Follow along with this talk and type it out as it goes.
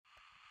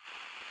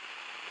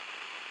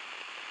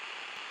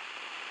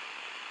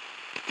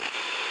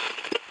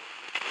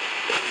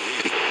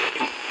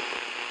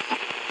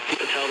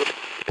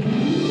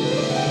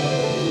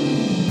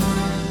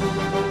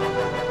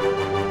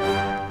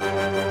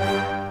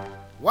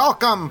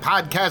Welcome,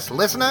 podcast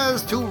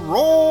listeners, to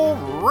Roll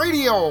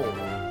Radio,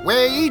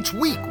 where each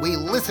week we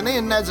listen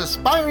in as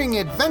aspiring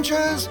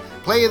adventurers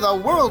play the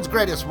world's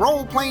greatest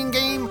role-playing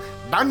game,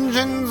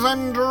 Dungeons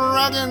 &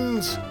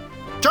 Dragons.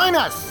 Join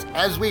us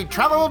as we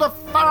travel to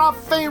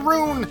far-off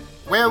Faerun,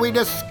 where we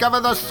discover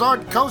the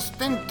Sword Coast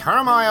in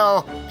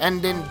turmoil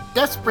and in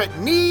desperate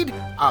need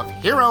of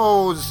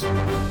heroes.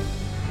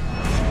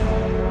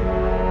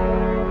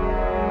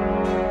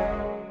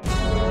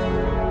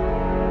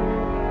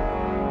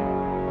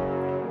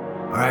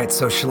 All right,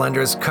 so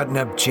Shalendra's cutting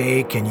up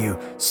Jake, and you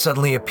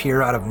suddenly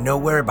appear out of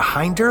nowhere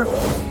behind her,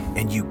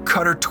 and you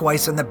cut her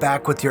twice in the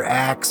back with your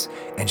axe,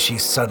 and she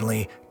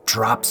suddenly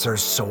drops her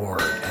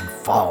sword and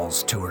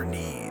falls to her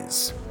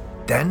knees.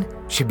 Then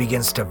she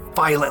begins to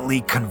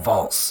violently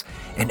convulse,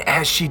 and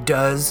as she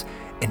does,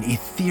 an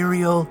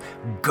ethereal,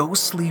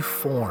 ghostly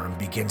form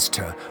begins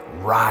to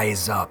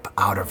rise up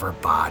out of her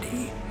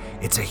body.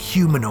 It's a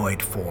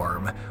humanoid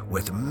form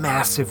with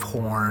massive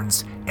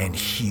horns and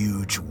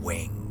huge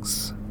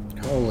wings.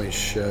 Holy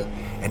shit.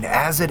 And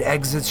as it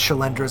exits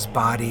Shalendra's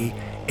body,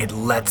 it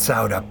lets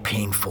out a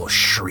painful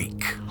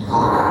shriek.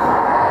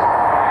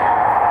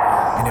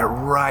 And it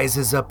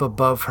rises up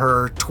above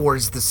her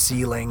towards the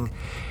ceiling,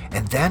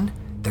 and then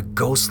the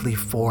ghostly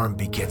form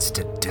begins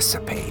to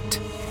dissipate.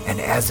 And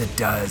as it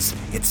does,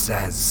 it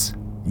says,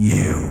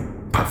 "You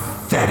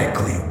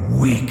pathetically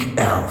weak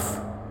elf.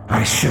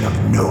 I should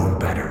have known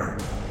better."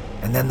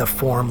 And then the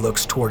form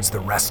looks towards the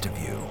rest of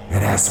you.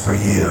 "And as for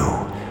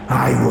you,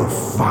 I will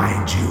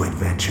find you,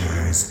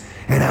 adventurers,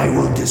 and I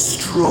will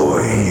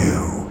destroy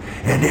you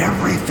and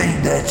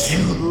everything that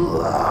you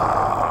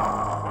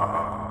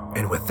love."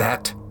 And with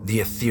that, the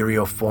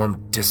ethereal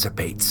form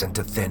dissipates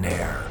into thin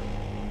air.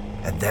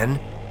 And then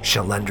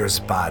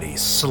Shalendra's body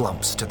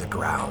slumps to the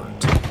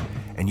ground.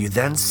 And you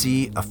then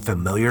see a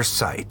familiar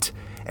sight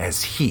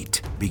as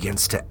heat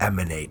begins to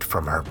emanate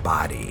from her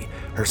body.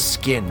 Her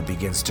skin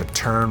begins to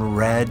turn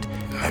red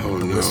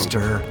and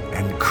blister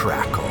and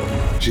crackle.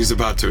 She's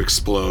about to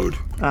explode.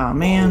 Oh,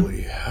 man.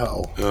 Holy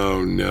hell.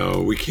 Oh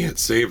no, we can't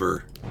save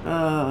her.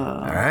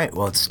 All right,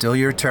 well, it's still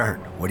your turn.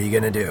 What are you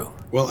gonna do?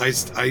 Well,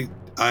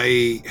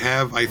 I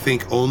have, I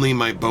think, only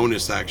my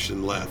bonus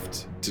action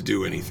left to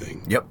do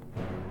anything. Yep.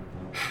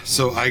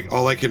 So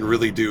all I can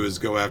really do is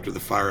go after the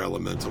fire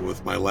elemental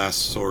with my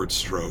last sword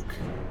stroke.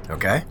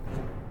 Okay.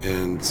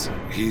 And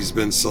he's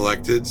been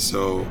selected,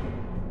 so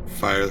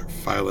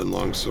file and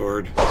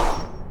longsword.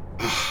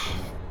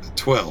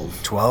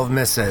 12. 12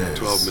 misses.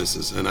 12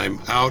 misses, and I'm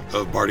out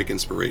of Bardic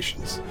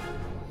Inspirations.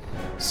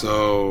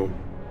 So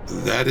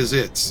that is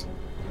it.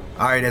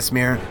 All right,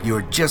 Esmir, you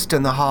were just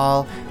in the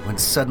hall when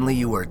suddenly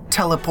you were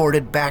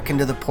teleported back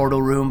into the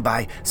portal room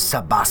by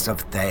Sabas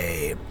of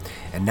Thay.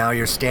 And now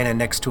you're standing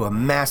next to a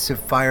massive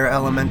fire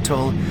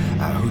elemental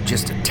who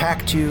just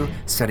attacked you,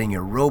 setting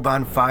your robe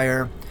on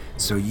fire.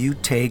 So you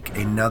take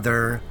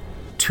another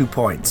 2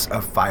 points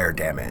of fire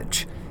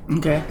damage.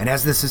 Okay. And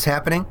as this is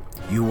happening,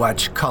 you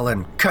watch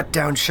Cullen cut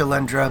down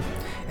Shalendra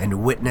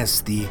and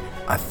witness the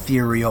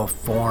ethereal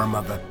form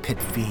of a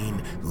pit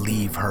fiend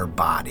leave her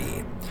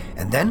body.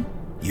 And then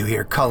you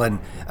hear Cullen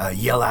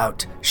yell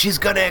out, "She's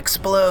gonna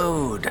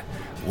explode!"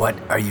 What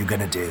are you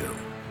gonna do?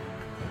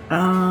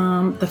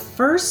 The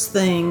first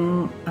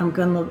thing I'm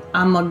gonna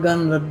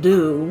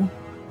do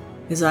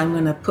is I'm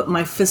gonna put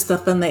my fist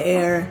up in the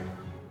air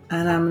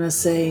and I'm gonna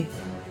say,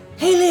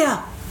 "Hey,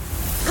 Leah,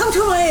 come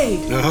to my aid!"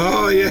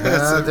 Oh,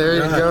 yes. There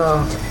you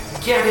go.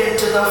 Get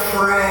into the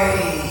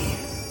fray!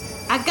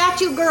 I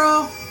got you,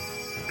 girl.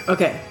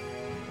 Okay,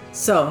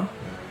 so,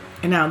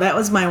 and now that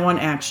was my one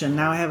action.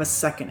 Now I have a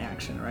second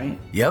action, right?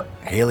 Yep,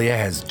 Halia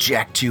has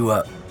jacked you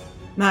up.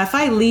 Now, if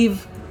I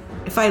leave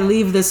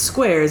this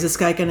square, is this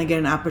guy gonna get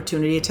an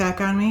opportunity attack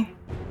on me?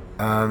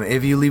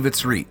 If you leave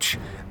its reach.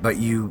 But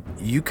you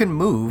can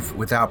move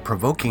without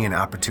provoking an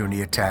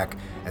opportunity attack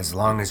as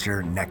long as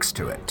you're next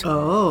to it.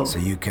 Oh. So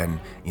you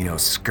can,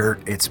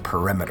 skirt its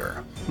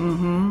perimeter.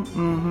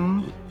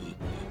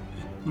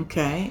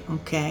 Okay.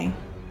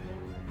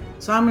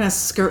 So I'm gonna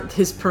skirt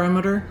his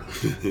perimeter.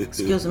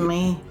 Excuse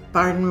me,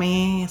 pardon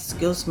me,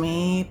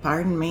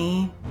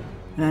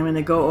 And I'm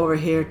gonna go over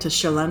here to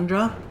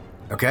Shalendra.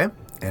 Okay,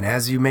 and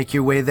as you make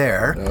your way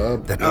there,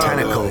 the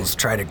tentacles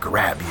try to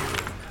grab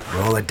you.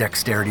 Roll a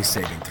dexterity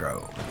saving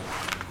throw.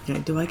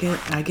 Okay,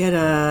 I get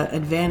a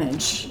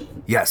advantage?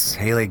 Yes,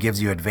 Haley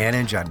gives you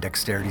advantage on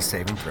dexterity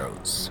saving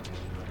throws.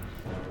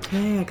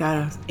 Okay, I got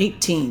a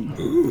 18.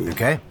 Ooh.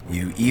 Okay,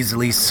 you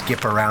easily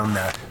skip around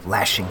the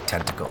lashing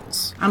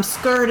tentacles. I'm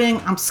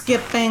skirting, I'm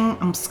skipping.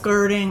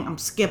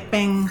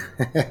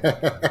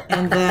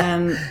 And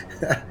then,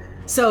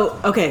 so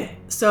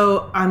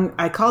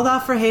I called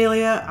out for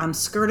Halia. I'm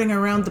skirting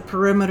around the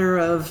perimeter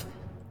of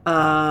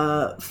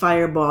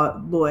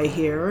Fireboy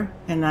here,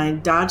 and I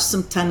dodged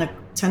some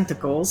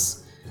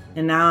tentacles,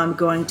 and now I'm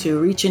going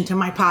to reach into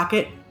my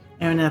pocket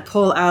and I'm going to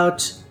pull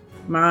out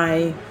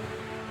my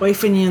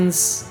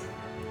Oifinion's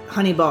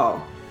honey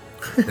ball.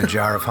 The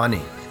jar of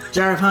honey.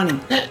 Jar of honey.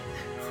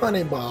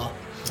 Funny ball.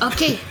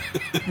 Okay.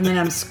 And then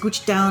I'm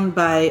scooched down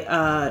by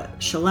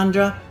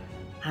Shalendra,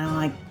 And I'm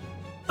like,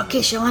 okay,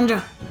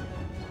 Shalendra,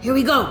 here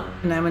we go.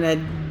 And I'm gonna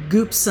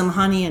goop some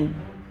honey and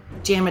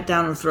jam it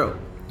down her throat.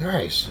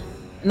 Nice.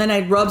 And then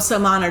I'd rub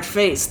some on her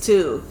face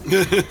too.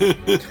 and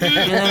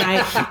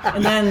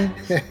then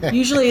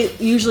usually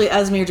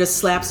Esmir just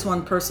slaps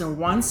one person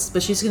once,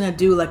 but she's gonna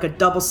do like a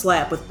double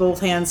slap with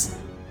both hands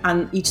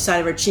on each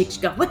side of her cheek.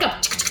 She go, wake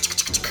up,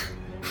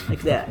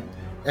 like that.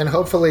 And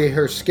hopefully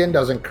her skin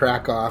doesn't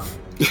crack off.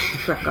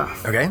 Crack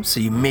off. Okay, so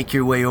you make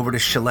your way over to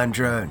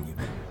Shalendra and you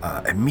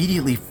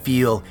immediately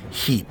feel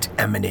heat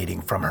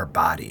emanating from her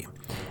body.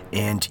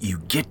 And you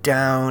get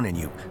down and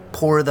you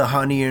pour the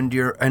honey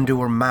into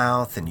her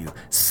mouth and you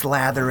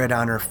slather it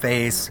on her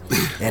face.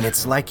 And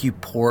it's like you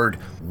poured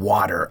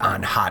water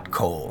on hot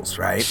coals,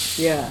 right?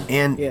 Yeah.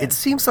 And it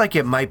seems like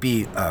it might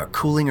be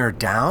cooling her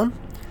down,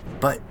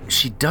 but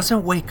she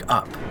doesn't wake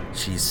up.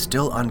 She's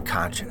still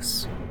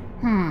unconscious.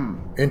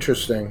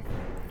 Interesting.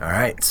 All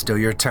right, still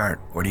your turn.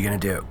 What are you going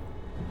to do?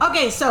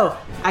 Okay, so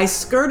I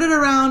skirted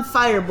around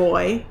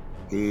Fireboy.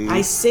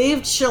 I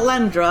saved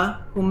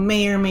Shalendra, who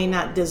may or may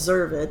not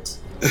deserve it.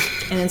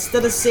 And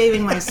instead of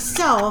saving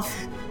myself,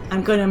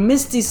 I'm going to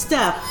Misty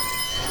Step.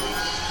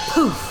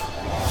 Poof.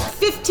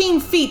 15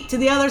 feet to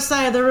the other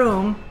side of the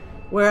room,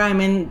 where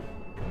I'm in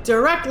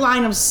direct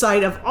line of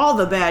sight of all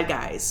the bad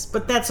guys.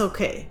 But that's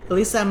okay. At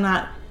least I'm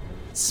not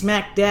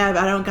smack dab.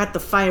 I don't got the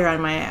fire on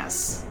my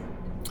ass.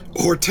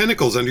 Or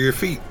tentacles under your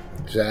feet.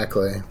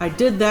 Exactly. I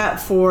did that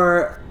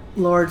for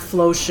Lord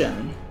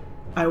Flotian.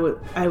 I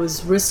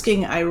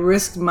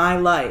risked my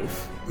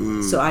life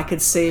so I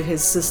could save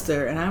his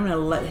sister, and I'm going to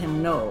let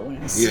him know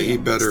when I see him. Yeah, he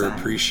better next time.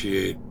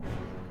 appreciate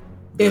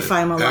if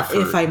I'm alive,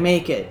 if I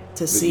make it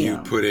to see you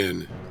him. put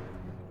in.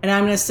 And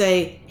I'm going to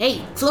say,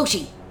 hey,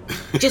 Floshi,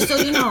 just so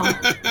you know,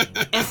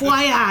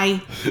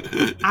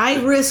 FYI,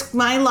 I risked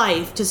my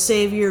life to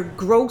save your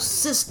gross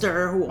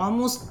sister who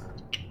almost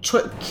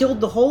killed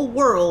the whole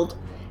world,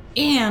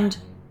 and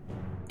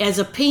as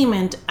a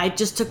payment, I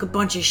just took a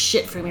bunch of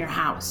shit from your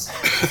house.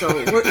 So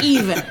we're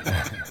even.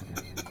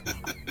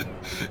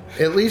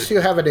 At least you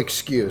have an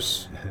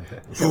excuse.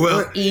 So Well,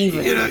 we're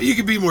even. you know, you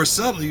could be more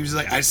subtle. He was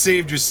like, I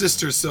saved your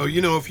sister, so,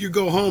 you know, if you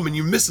go home and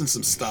you're missing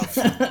some stuff,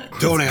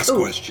 don't ask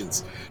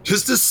questions.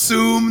 Just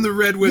assume the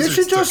Red You Wizards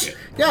should took just,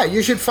 it.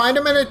 you should find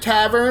him in a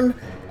tavern,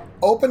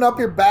 open up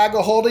your bag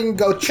of holding and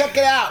go, check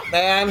it out,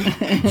 man.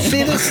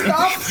 See this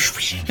stuff?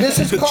 This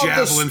is called the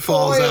Javelin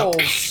falls out.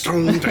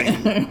 spoils.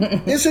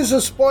 This is the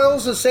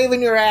spoils of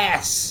saving your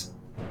ass.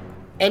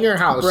 And your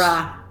house.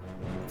 Bruh.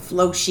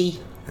 Floshi.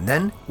 And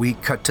then we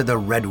cut to the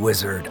Red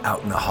Wizard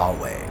out in the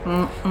hallway.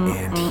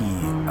 And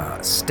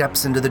he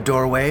steps into the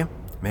doorway,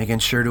 making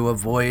sure to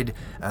avoid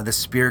the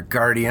spirit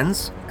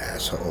guardians.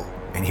 Asshole.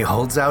 And he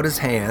holds out his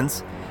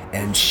hands,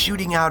 and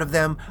shooting out of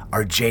them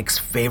are Jake's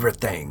favorite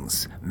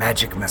things,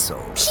 magic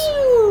missiles.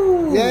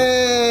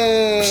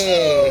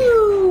 Yay!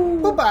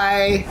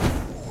 Bye-bye.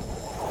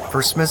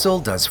 First missile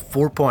does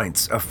 4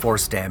 points of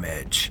force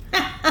damage.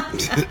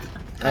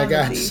 I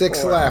got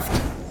 6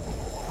 left.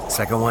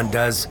 Second one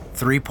does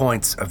 3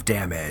 points of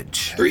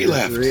damage. 3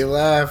 left. 3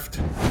 left.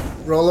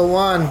 Roll a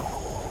 1.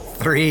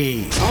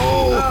 3.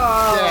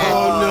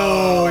 Oh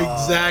no,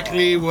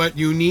 exactly what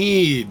you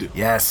need.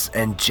 Yes,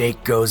 and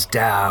Jake goes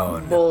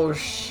down.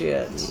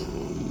 Bullshit.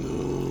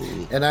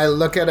 And I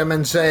look at him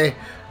and say,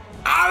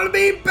 I'll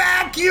be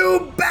back,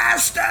 you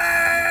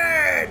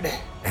bastard!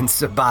 And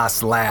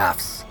Sabas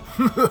laughs.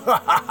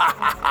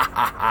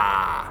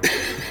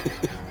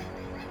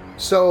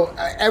 So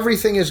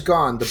everything is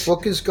gone. The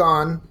book is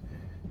gone.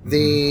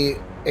 The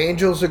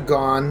angels are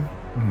gone.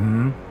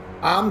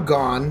 I'm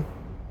gone.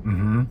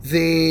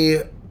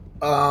 The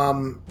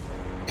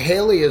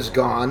Haley is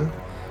gone.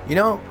 You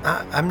know,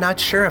 I'm not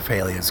sure if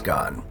Haley is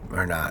gone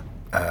or not.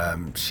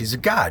 She's a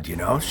god, you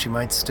know. She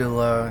might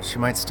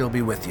still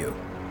be with you.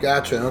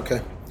 Gotcha.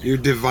 Okay. You're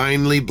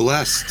divinely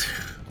blessed.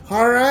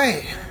 All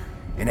right.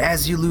 And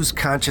as you lose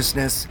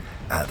consciousness,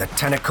 the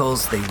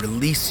tentacles, they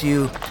release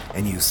you,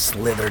 and you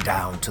slither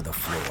down to the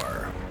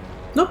floor.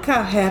 Look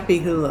how happy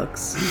he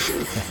looks.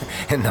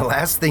 And the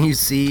last thing you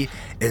see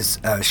is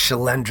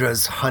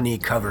Shalendra's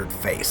honey-covered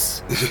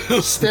face.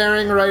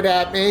 Staring right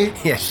at me,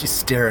 Yeah, she's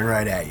staring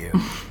right at you.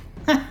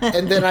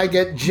 and then I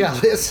get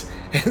jealous,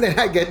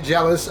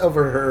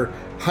 over her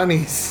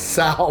honey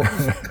salve.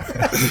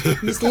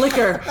 Just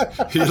liquor.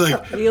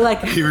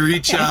 You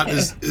reach out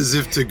as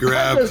if to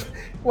grab. Just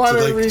want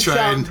to like, reach try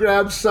out and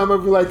grab some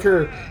of like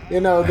her,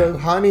 the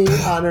honey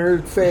on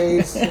her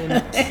face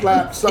and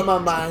slap some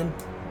of mine.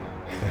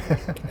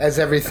 As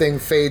everything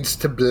fades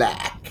to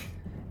black.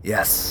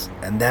 Yes,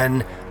 and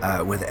then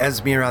with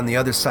Esmir on the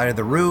other side of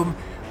the room,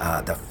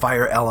 the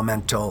fire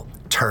elemental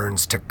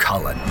turns to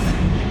Cullen.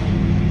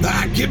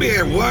 Give me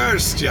your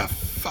worst, you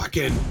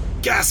fucking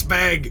gas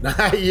bag.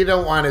 You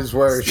don't want his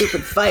worst.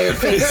 Stupid fire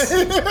face.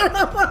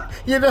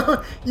 You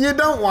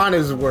don't want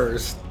his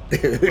worst,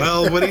 dude.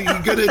 Well, what are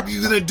you gonna?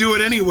 You're gonna do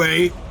it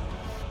anyway.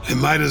 It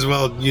might as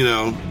well,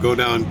 go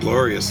down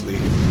gloriously.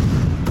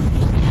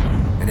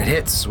 And it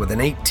hits with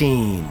an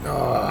 18,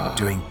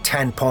 doing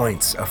 10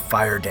 points of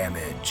fire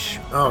damage.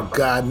 Oh,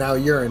 God, now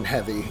you're in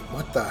heavy.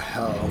 What the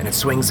hell? And it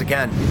swings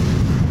again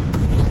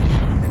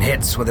and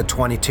hits with a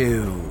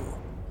 22,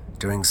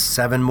 doing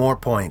 7 more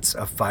points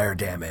of fire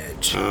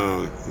damage.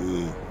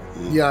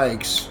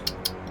 Yikes.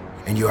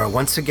 And you are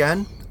once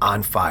again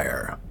on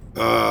fire.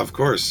 Of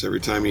course, every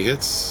time he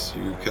hits,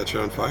 you catch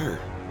on fire.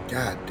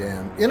 God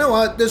damn. You know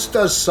what? This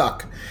does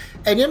suck.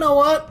 And you know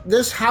what?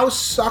 This house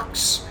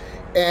sucks.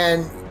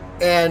 And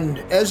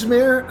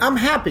Esmir, I'm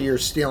happy you're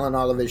stealing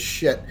all of his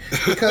shit.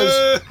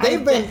 Because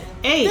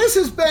this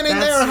has been in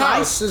their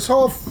house this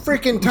whole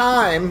freaking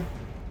time.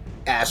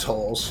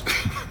 Assholes.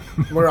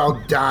 We're all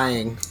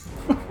dying.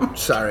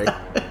 Sorry.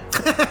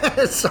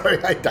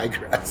 Sorry, I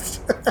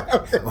digressed.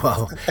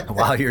 Well,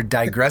 while you're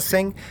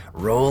digressing,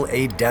 roll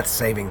a death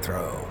saving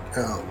throw.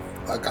 Oh,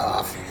 fuck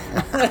off.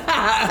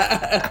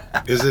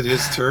 Is it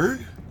his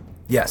turn?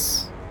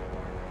 Yes.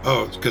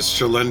 Oh, because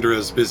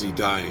Shalendra's busy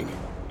dying.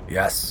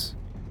 Yes.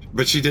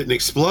 But she didn't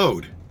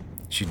explode.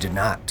 She did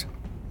not.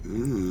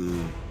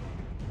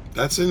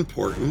 That's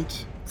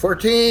important.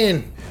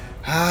 14.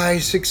 I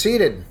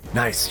succeeded.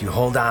 Nice, you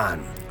hold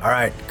on. All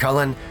right,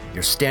 Cullen,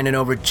 you're standing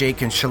over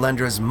Jake and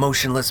Shalendra's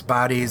motionless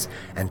bodies,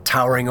 and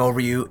towering over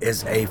you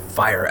is a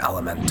fire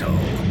elemental.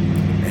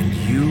 And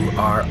you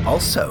are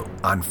also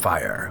on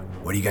fire.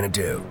 What are you going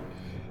to do?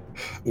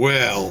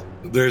 Well,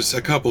 there's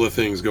a couple of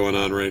things going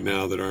on right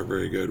now that aren't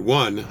very good.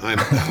 One, I'm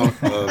out of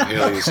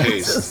Halia's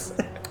haste.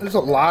 There's a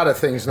lot of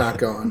things not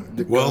going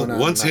on.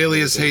 Once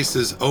Halia's haste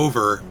is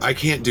over, I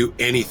can't do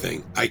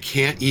anything. I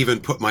can't even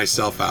put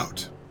myself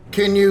out.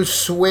 Can you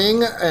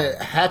swing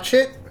a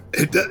hatchet?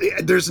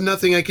 There's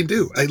nothing I can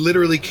do. I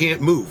literally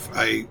can't move.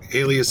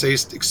 Halia's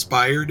haste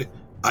expired.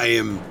 I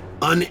am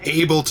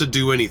unable to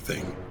do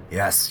anything.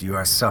 Yes, you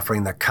are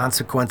suffering the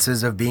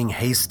consequences of being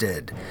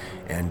hasted.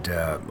 And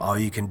all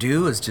you can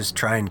do is just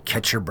try and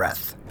catch your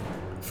breath.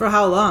 For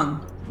how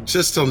long?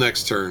 Just till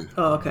next turn.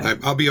 Oh, okay.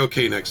 I'll be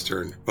okay next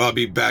turn. I'll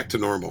be back to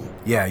normal.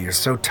 Yeah, you're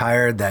so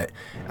tired that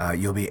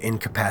you'll be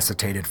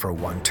incapacitated for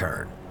 1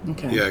 turn.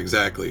 Okay. Yeah,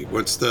 exactly.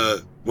 Once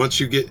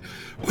you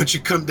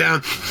come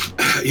down,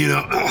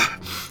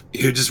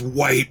 you're just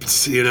wiped,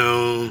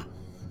 so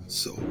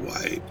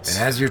wiped. And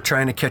as you're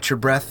trying to catch your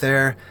breath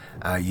there,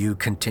 you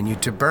continue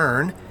to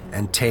burn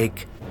and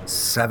take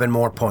 7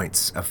 more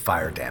points of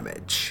fire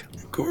damage.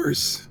 Of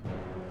course.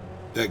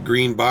 That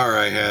green bar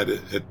I had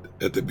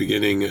at the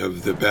beginning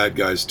of the bad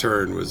guy's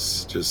turn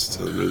was just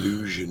an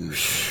illusion.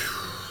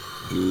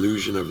 An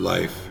illusion of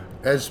life.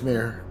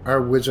 Esmir,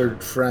 our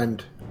wizard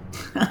friend.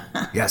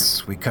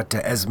 Yes, we cut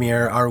to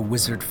Esmir, our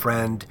wizard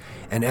friend.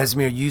 And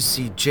Esmir, you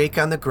see Jake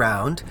on the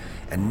ground,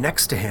 and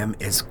next to him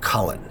is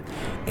Cullen.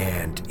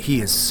 And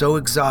he is so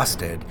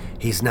exhausted,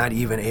 he's not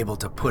even able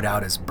to put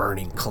out his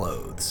burning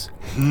clothes.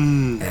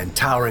 And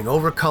towering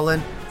over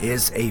Cullen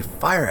is a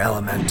fire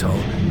elemental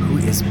who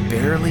is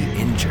barely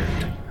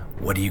injured.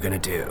 What are you going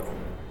to do?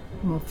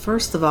 Well,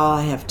 first of all,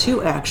 I have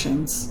 2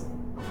 actions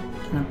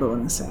and a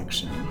bonus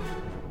action.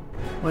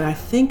 What I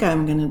think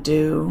I'm going to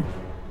do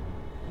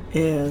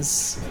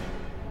is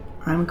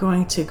I'm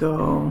going to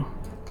go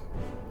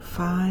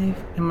 5.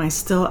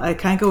 I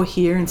can't go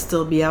here and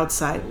still be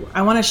outside.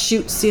 I want to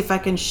see if I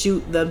can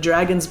shoot the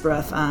dragon's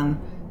breath on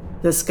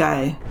this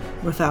guy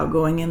without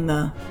going in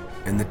the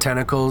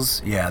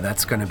tentacles. Yeah,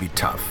 that's going to be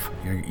tough.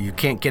 You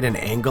can't get an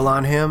angle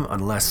on him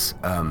unless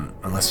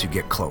you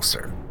get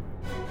closer.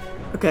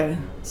 Okay,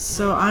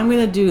 so I'm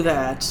going to do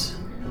that.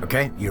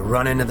 Okay, you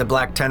run into the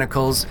black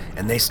tentacles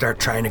and they start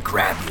trying to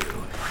grab you.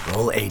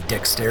 Roll a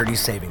dexterity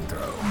saving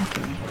throw.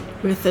 Okay.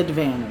 With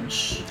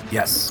advantage.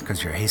 Yes,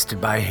 because you're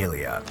hasted by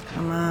Halia.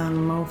 Come on,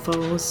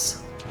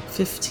 mofos.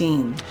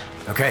 15.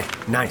 Okay,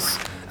 nice.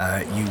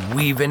 You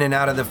weave in and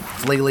out of the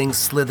flailing,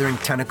 slithering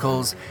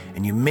tentacles,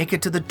 and you make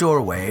it to the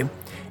doorway.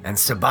 And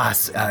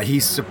Sabas,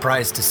 he's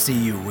surprised to see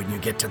you when you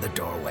get to the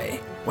doorway.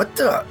 What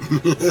the?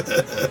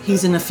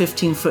 He's in a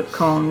 15-foot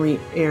cone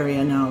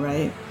area now,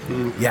 right?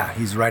 Yeah,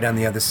 he's right on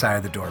the other side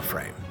of the door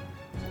frame.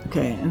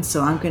 Okay, and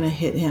so I'm going to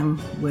hit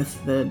him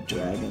with the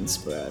dragon's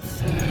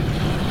breath.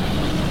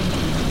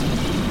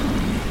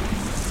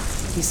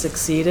 He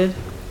succeeded.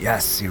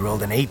 Yes, he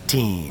rolled an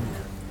 18.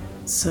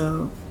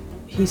 So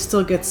he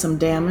still gets some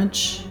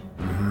damage.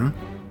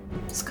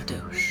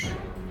 Skadoosh.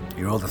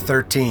 He rolled a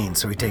 13,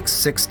 so he takes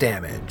 6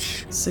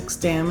 damage. 6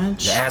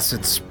 damage. The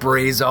acid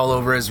sprays all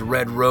over his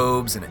red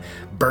robes and it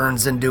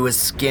burns into his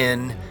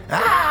skin.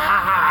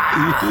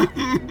 Ah!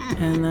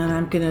 And then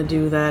I'm going to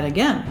do that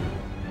again.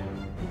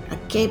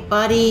 Okay,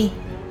 buddy.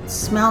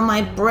 Smell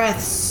my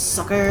breath,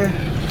 sucker.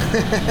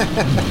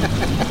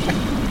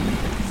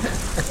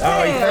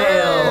 Oh, he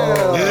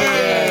failed.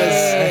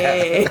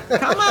 Yay!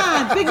 Come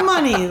on, big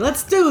money.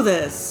 Let's do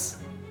this.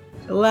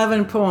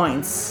 11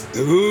 points.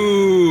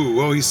 Ooh,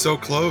 whoa, he's so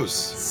close.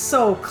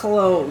 So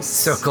close.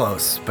 So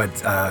close, but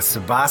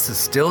Sabas is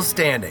still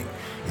standing.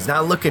 He's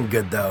not looking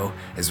good, though.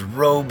 His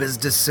robe is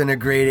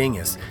disintegrating,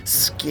 his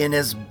skin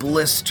is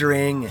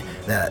blistering,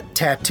 the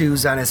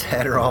tattoos on his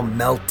head are all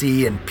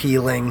melty and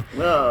peeling,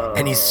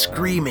 and he's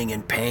screaming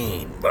in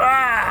pain. So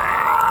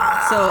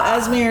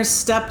Esmir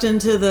stepped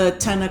into the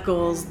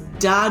tentacles,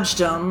 dodged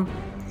them,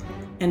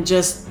 and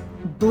just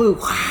blew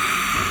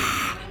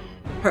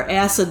her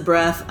acid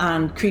breath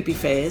on Creepy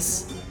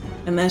Face.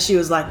 And then she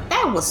was like,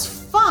 that was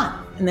fun.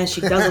 And then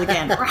she does it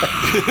again.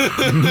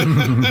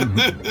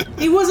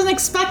 He wasn't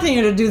expecting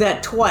her to do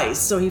that twice,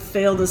 so he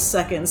failed his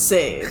second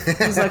save.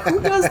 He's like, who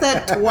does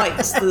that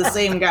twice to the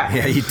same guy?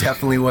 Yeah, he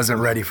definitely wasn't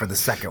ready for the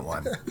second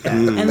one. Yeah.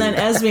 And then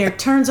Esmir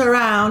turns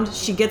around,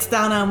 she gets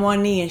down on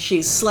one knee, and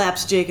she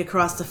slaps Jake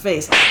across the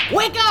face.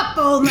 Wake up,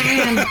 old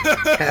man!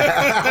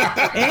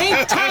 It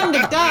ain't time to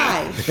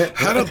die.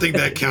 I don't think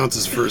that counts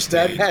as first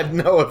That aid. had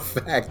no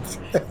effect.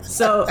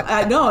 So,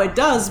 no, it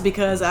does,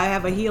 because I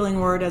have a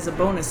healing word as a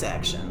bonus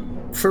action.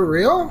 For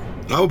real?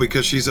 Oh,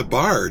 because she's a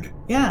bard.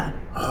 Yeah.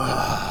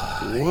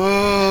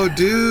 Whoa,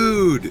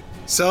 dude.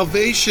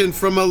 Salvation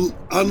from a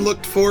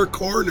unlooked for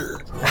corner.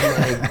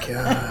 Oh my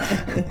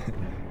god.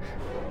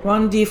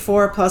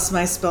 1d4 plus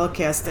my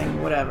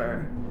spellcasting,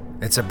 whatever.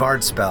 It's a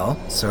bard spell,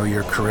 so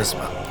your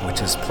charisma, which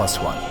is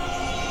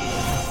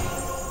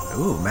 +1.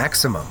 Ooh,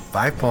 maximum,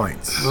 5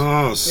 points.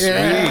 Oh, sweet.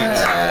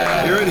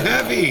 Yeah. You're in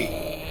heavy.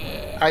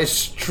 I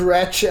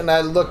stretch and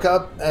I look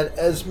up at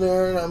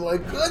Esmir and I'm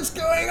like, what's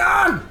going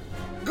on?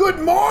 Good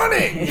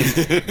morning.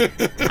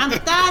 I'm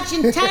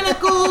dodging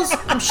tentacles,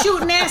 I'm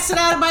shooting acid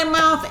out of my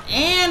mouth,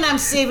 and I'm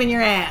saving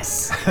your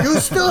ass. You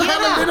still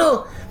have a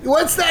little,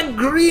 what's that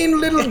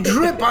green little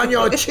drip on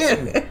your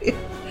chin? Do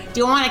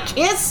you want a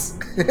kiss?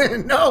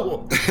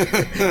 No,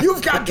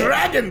 you've got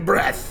dragon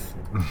breath.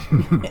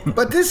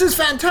 But this is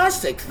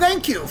fantastic.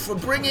 Thank you for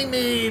bringing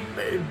me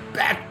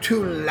back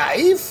to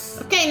life.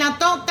 Okay, now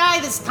don't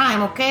die this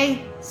time,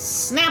 okay?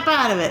 Snap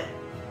out of it.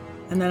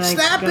 And then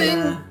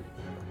Snapping.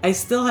 I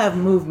still have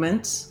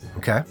movement.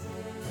 Okay,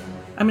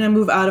 I'm gonna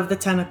move out of the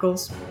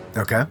tentacles,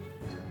 okay,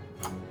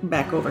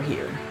 back over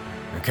here.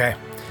 okay.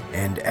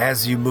 And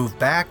as you move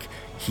back,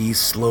 he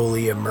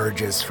slowly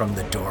emerges from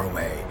the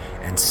doorway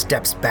and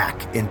steps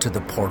back into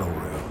the portal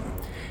room.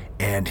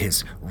 And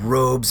his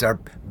robes are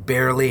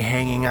barely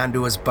hanging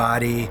onto his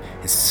body,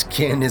 his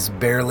skin is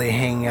barely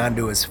hanging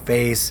onto his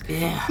face,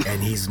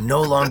 and he's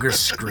no longer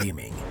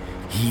screaming.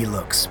 He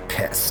looks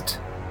pissed.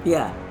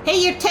 Yeah. Hey,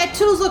 your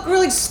tattoos look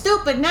really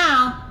stupid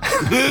now.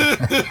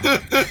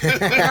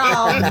 They're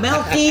all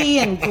melty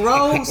and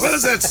gross. What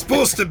is that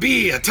supposed to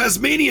be? A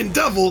Tasmanian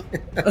devil?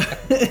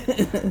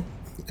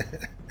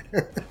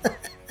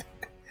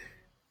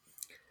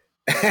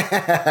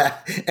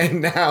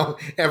 And now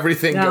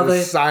everything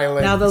goes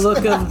silent. Now the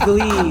look of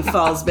glee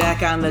falls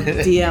back on the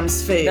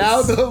DM's face.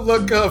 Now the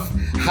look of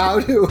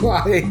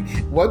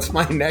what's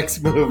my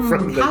next move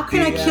from the How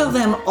can I DM? kill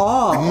them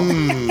all?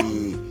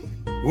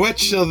 What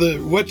should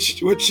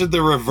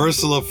the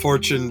reversal of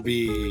fortune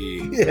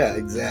be? Yeah,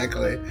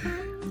 exactly.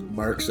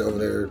 Mark's over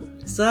there.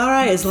 It's all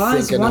right, as long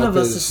as Thinking one up of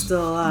us his- is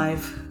still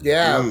alive.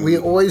 Yeah, we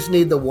always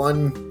need the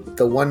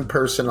one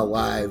person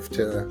alive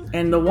to.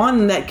 And the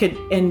one that could,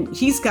 and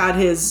he's got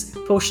his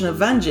potion of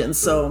vengeance,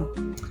 so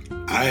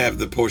I have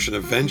the potion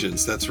of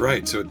vengeance, that's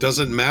right. So it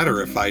doesn't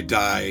matter if I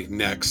die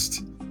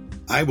next.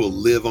 I will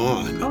live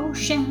on.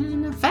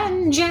 potion of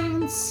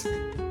vengeance.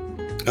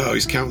 Oh,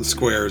 he's counting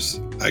squares.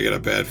 I got a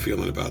bad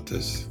feeling about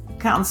this.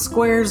 Counting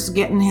squares,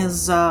 getting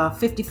his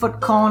 50-foot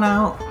cone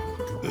out.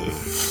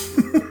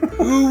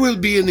 Who will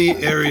be in the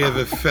area of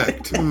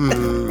effect?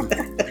 Can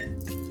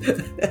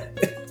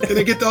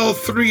I get all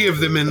three of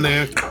them in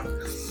there?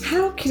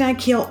 How can I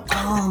kill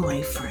all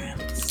my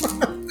friends?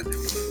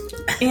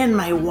 And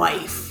my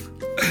wife.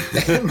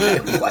 And my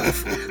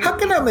wife. How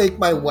can I make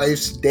my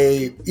wife's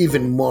day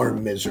even more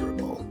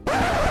miserable?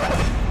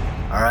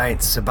 All right,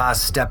 Sabas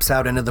steps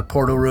out into the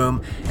portal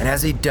room, and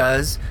as he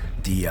does,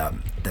 the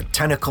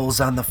tentacles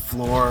on the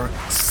floor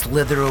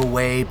slither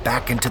away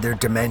back into their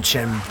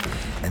dimension,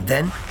 and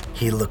then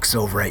he looks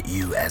over at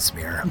you,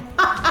 Esmir.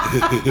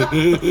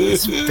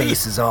 His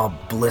face is all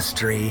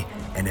blistery,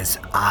 and his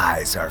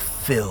eyes are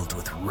filled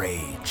with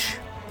rage.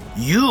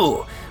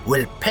 You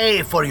will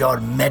pay for your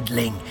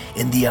meddling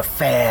in the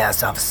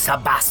affairs of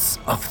Sabas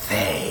of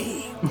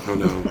Thay. Oh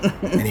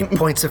no. And he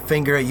points a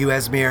finger at you,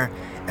 Esmir,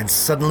 and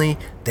suddenly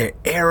the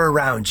air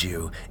around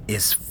you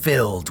is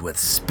filled with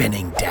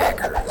spinning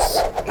daggers.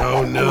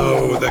 Oh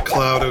no, the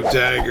cloud of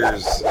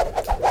daggers.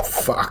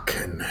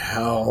 Fucking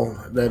hell.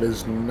 That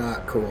is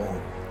not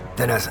cool.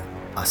 Then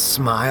a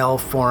smile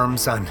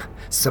forms on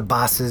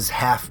Sabas's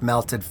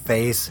half-melted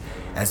face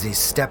as he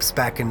steps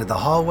back into the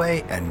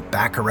hallway and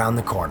back around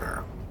the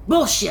corner.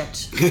 Bullshit.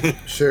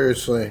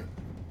 Seriously.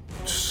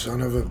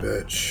 Son of a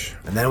bitch.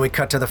 And then we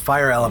cut to the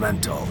fire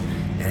elemental,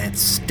 and it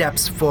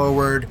steps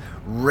forward,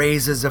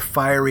 raises a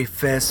fiery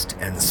fist,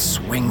 and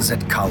swings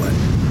at Cullen.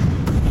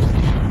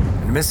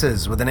 And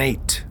misses with an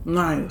 8.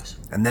 Nice.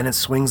 And then it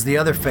swings the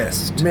other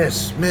fist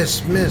Miss.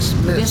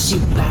 Yes, you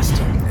bastard.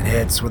 and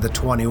hits with a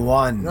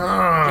 21.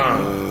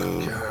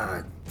 Oh,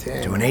 God.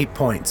 Damn. Doing 8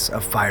 points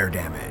of fire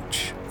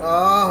damage.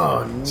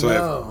 Oh, no. So I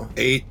have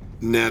 8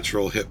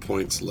 natural hit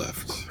points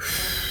left.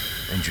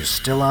 And you're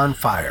still on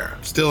fire.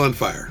 Still on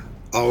fire.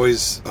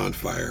 Always on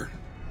fire.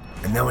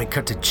 And then we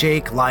cut to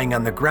Jake lying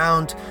on the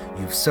ground.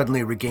 You've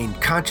suddenly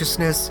regained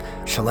consciousness.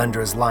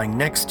 Shalendra's lying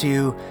next to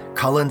you.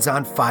 Cullen's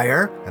on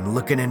fire and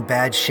looking in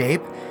bad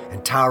shape.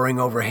 And towering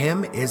over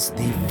him is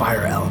the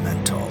fire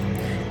elemental.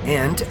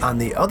 And on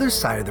the other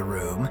side of the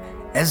room,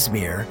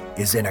 Esmir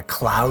is in a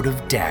cloud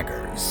of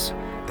daggers.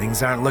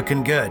 Things aren't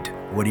looking good.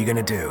 What are you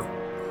going to do?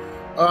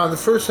 The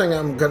first thing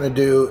I'm going to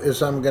do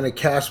is I'm going to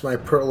cast my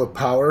Pearl of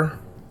Power.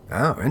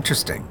 Oh,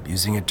 interesting.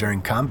 Using it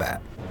during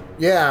combat.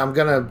 Yeah, I'm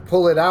going to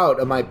pull it out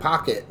of my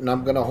pocket, and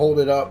I'm going to hold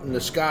it up in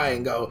the sky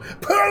and go,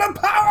 Pearl of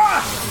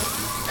Power!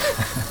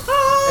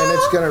 And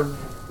it's going to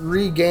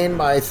regain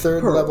my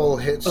third level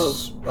hits.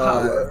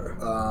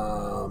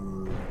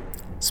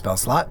 Spell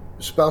slot?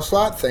 Spell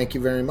slot, thank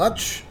you very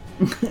much.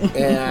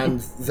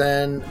 And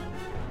then,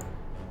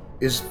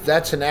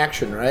 that's an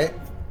action, right?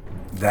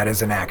 That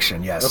is an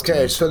action, yes.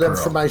 Okay, so then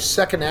Pearl. for my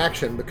second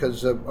action,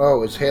 because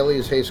is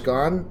Haley's haste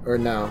gone, or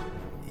no?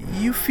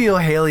 You feel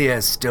Halia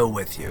is still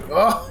with you.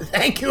 Oh,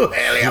 thank you,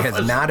 Haley. He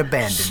has not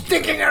abandoned you.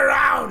 Sticking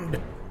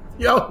around.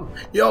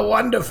 You're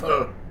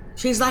wonderful.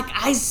 She's like,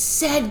 I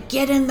said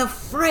get in the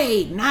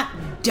fray, not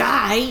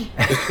die.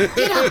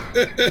 Get up.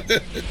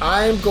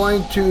 I'm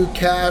going to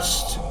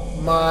cast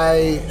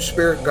my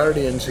Spirit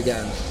Guardians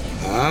again.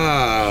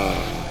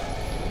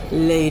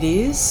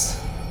 Ladies.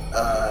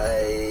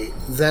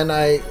 Then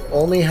I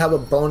only have a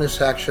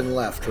bonus action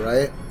left,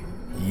 right?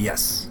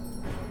 Yes.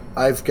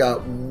 I've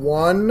got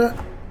one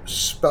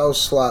spell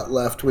slot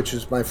left, which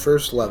is my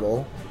first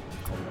level.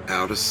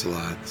 Out of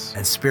slots.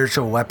 And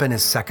spiritual weapon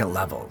is second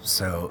level,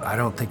 so I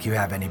don't think you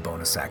have any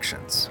bonus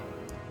actions.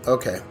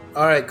 Okay.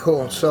 All right,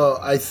 cool. So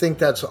I think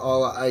that's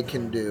all I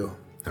can do.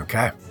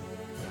 Okay.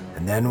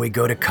 And then we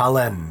go to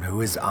Cullen,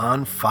 who is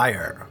on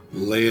fire.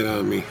 Lay it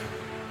on me.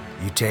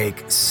 You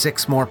take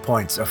 6 more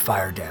points of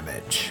fire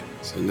damage.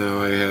 So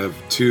now I have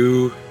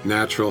 2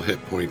 natural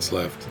hit points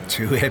left.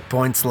 2 hit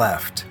points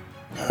left.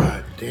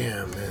 God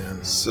damn,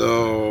 man.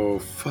 So,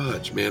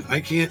 fudge, man. I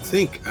can't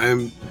think.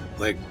 I'm,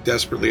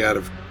 desperately out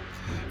of...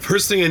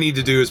 First thing I need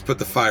to do is put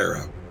the fire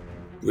out,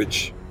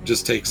 which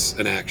just takes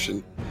an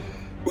action.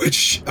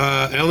 Which,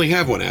 I only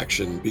have one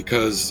action,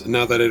 because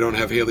now that I don't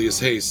have Halia's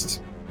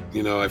haste,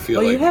 I feel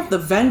Well, like... you have the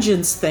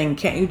vengeance thing.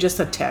 Can't you just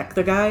attack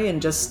the guy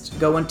and just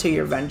go into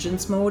your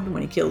vengeance mode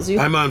when he kills you?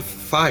 I'm on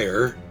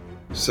fire,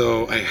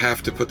 so I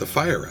have to put the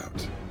fire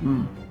out.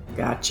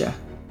 Gotcha.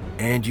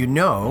 And you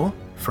know,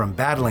 from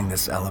battling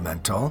this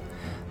elemental,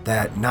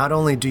 that not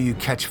only do you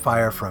catch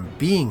fire from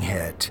being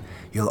hit,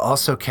 you'll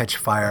also catch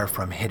fire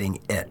from hitting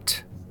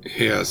it.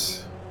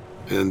 Yes,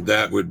 and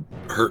that would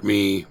hurt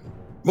me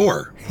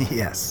more.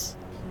 Yes.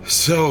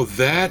 So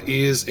that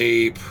is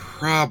a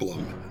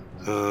problem.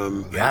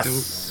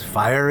 Yes,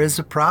 fire is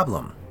a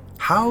problem.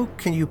 How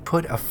can you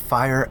put a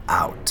fire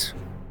out?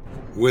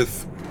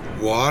 With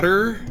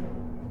water?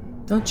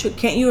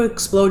 Can't you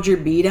explode your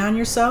bead on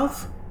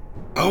yourself?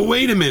 Oh,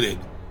 wait a minute.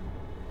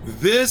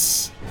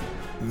 This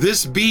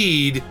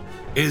bead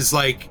is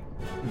like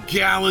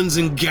gallons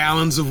and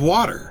gallons of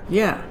water.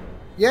 Yeah.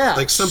 Yeah.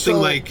 Like something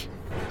like,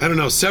 I don't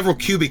know, several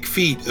cubic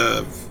feet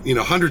of,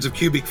 hundreds of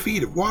cubic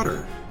feet of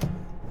water.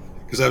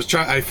 Because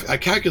I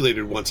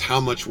calculated once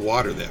how much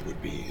water that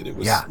would be, and it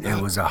was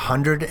it was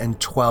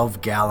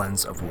 112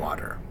 gallons of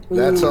water.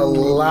 That's a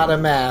lot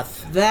of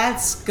math.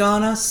 That's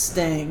gonna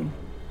sting.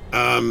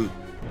 All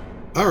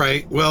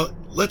right, well,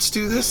 let's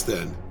do this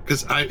then.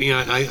 Because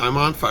I'm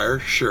on fire,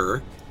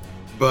 sure.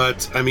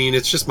 But,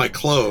 it's just my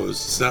clothes.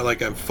 It's not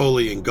like I'm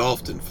fully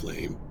engulfed in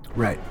flame.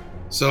 Right.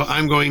 So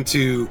I'm going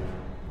to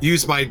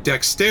use my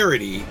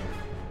dexterity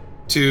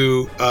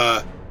to,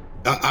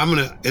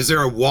 is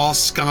there a wall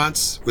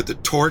sconce with a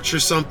torch or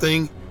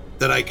something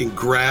that I can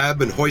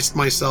grab and hoist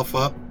myself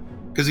up?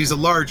 Because he's a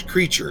large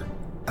creature.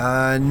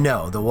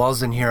 No, the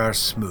walls in here are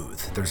smooth.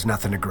 There's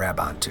nothing to grab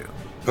onto.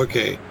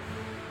 Okay.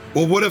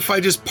 Well, what if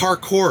I just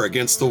parkour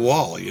against the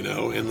wall,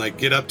 and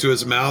get up to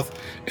his mouth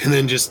and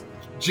then just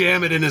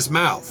jam it in his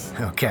mouth?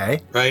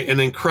 Okay. Right? And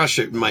then crush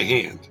it in my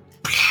hand.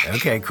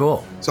 Okay,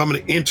 cool. So I'm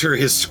going to enter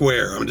his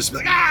square. I'm going to just be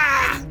like,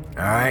 ah!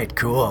 All right,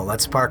 cool.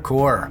 Let's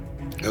parkour.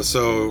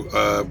 So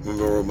I'm going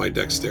to roll my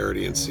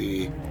dexterity and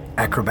see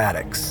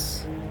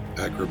Acrobatics.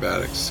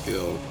 acrobatics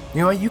skill.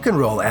 You know what? You can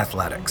roll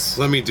athletics.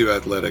 Let me do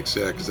athletics,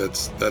 yeah,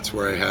 because that's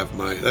where I have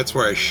that's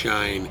where I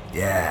shine.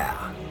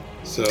 Yeah.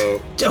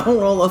 So Don't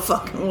roll a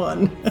fucking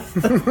one.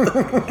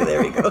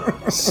 There we go.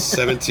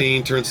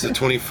 17 turns to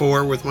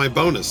 24 with my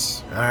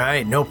bonus. All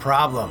right, no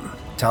problem.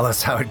 Tell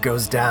us how it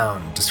goes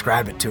down.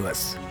 Describe it to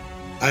us.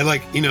 I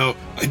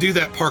I do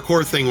that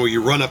parkour thing where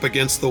you run up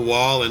against the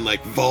wall and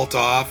vault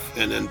off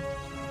and then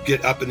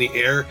get up in the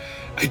air.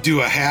 I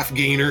do a half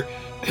gainer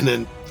and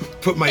then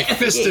put my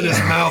fist in his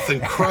mouth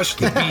and crush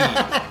the bead.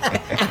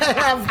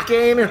 Half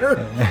gainer.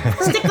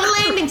 Stick the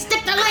landing!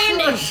 Stick the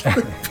landing!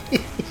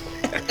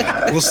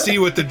 We'll see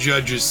what the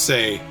judges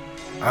say.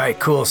 All right,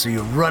 cool. So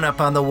you run up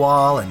on the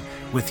wall and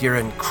with your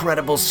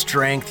incredible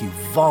strength, you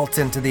vault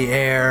into the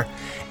air,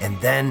 and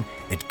then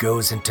it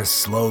goes into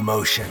slow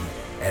motion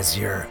as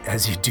you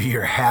do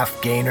your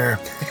half gainer.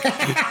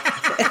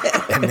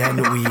 And then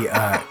we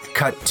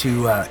cut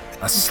to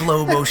a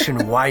slow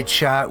motion wide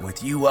shot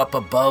with you up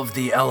above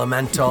the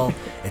elemental.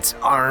 Its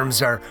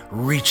arms are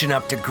reaching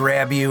up to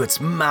grab you. Its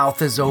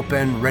mouth is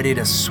open, ready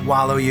to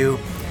swallow you.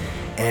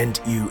 And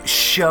you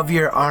shove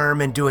your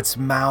arm into its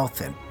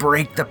mouth and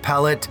break the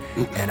pellet,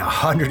 and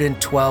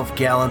 112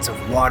 gallons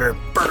of water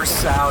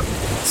bursts out,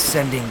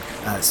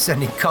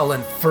 sending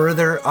Cullen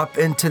further up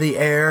into the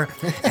air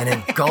and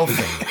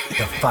engulfing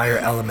the fire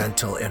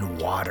elemental in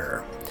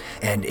water.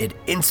 And it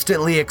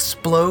instantly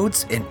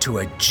explodes into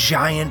a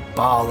giant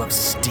ball of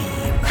steam.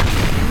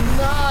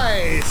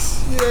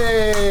 Nice!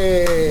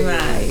 Yay!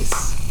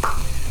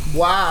 Nice.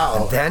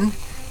 Wow. And then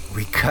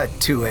we cut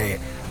to a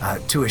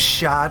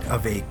shot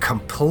of a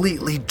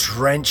completely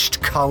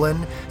drenched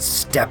Cullen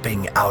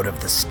stepping out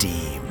of the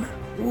steam.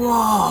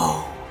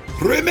 Whoa.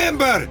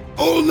 Remember,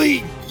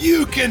 only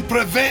you can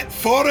prevent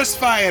forest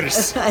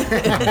fires.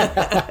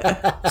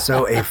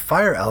 So a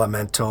fire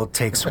elemental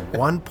takes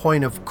 1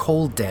 point of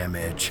cold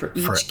damage for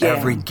each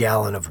every gallon.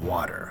 gallon of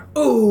water.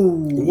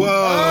 Ooh.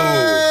 Whoa.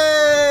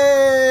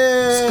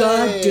 Hey!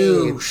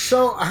 Skadoosh.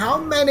 So how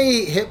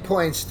many hit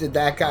points did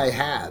that guy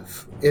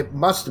have? It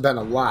must have been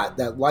a lot.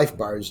 That life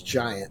bar is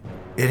giant.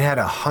 It had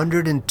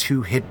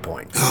 102 hit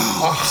points.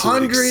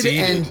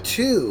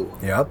 102.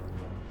 Yep.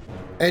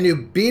 And you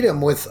beat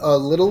him with a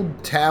little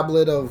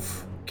tablet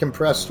of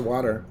compressed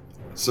water.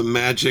 Some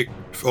magic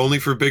only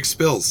for big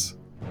spills.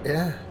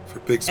 Yeah. For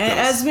big spills.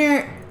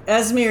 And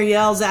Esmir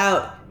yells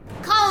out,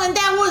 Colin,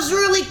 that was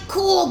really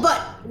cool, but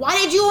why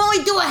did you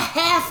only do a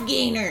half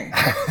gainer?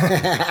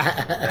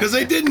 Because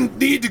I didn't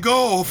need to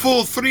go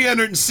full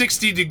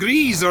 360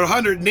 degrees or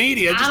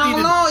 180.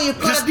 I You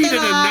could just have needed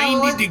been, a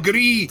 90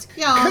 degree.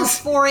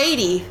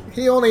 480.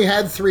 He only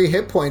had 3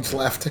 hit points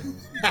left.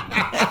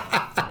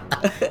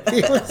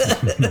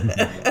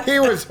 he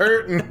was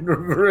hurting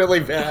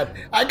really bad.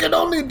 I could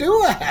only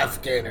do a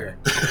half gainer.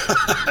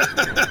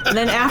 and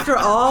then after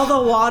all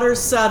the water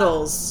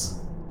settles,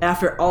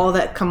 after all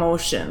that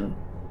commotion,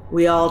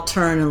 we all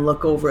turn and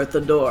look over at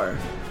the door.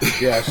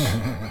 Yes,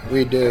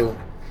 we do.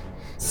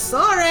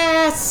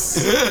 Soris,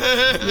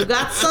 you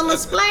got some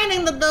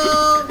explaining to do.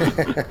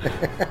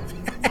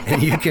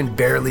 And you can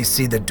barely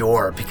see the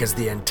door because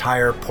the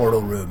entire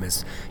portal room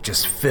is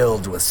just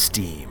filled with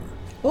steam.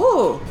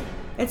 Ooh,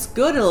 it's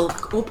good. It'll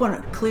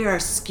clear our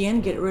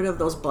skin, get rid of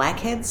those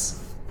blackheads.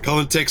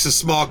 Colin takes a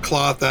small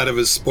cloth out of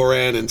his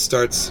sporan and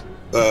starts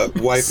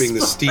wiping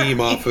the steam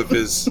off of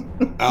his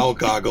owl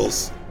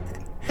goggles.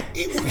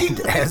 And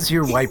as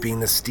you're wiping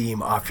the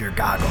steam off your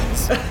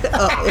goggles,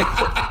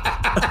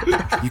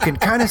 you can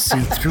kind of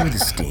see through the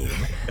steam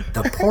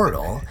the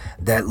portal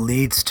that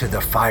leads to the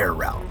fire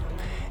realm.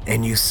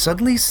 And you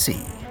suddenly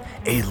see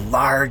a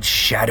large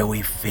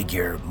shadowy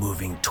figure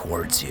moving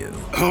towards you.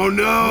 Oh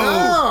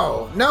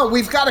no! No,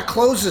 we've got to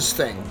close this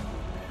thing.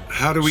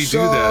 How do we do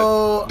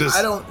that?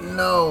 I don't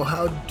know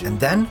how do. And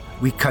then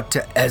we cut to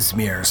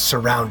Esmir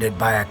surrounded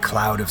by a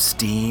cloud of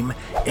steam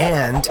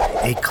and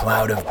a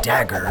cloud of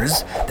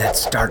daggers that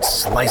start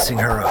slicing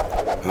her up.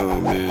 Oh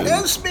man.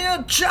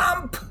 Esmir,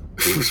 jump!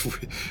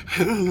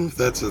 I don't know if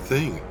that's a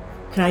thing.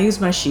 Can I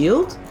use my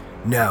shield?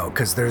 No,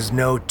 because there's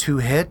no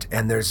 2-hit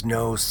and there's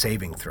no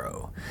saving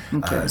throw.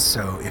 Okay.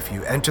 So if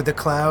you enter the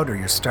cloud or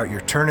you start your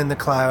turn in the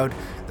cloud,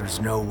 there's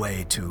no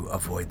way to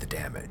avoid the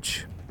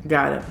damage.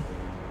 Got it.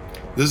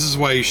 This is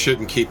why you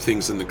shouldn't keep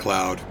things in the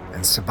cloud.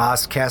 And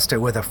Sabas cast it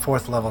with a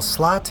 4th level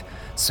slot,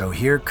 so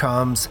here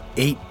comes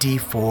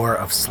 8d4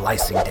 of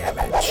slicing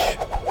damage.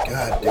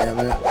 God damn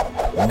it.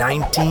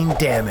 19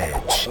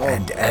 damage,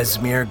 and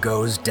Esmir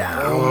goes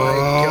down. Oh my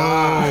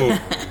god.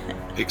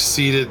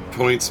 Exceeded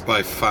points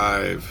by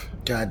 5.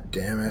 God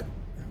damn it.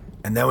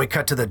 And then we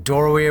cut to the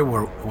doorway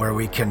where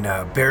we can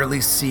barely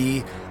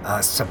see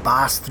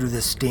Sabas through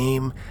the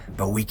steam,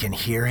 but we can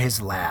hear his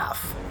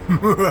laugh.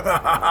 Shut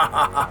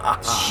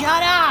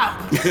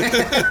up!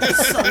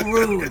 So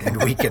rude.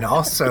 And we can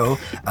also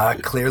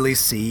clearly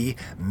see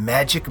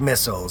magic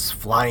missiles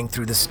flying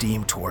through the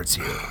steam towards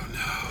you.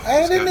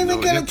 I didn't got even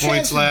no get a hit chance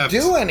points to left.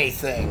 do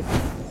anything.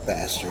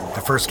 Bastard.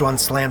 The first one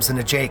slams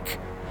into Jake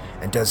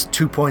and does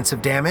 2 points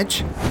of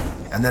damage.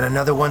 And then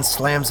another one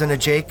slams into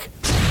Jake.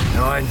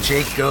 And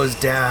Jake goes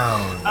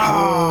down.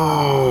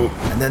 Oh!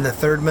 And then the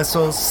third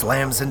missile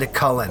slams into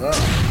Cullen.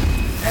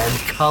 And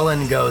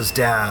Cullen goes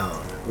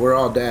down. We're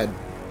all dead.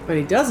 But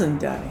he doesn't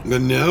die.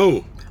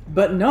 No.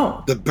 But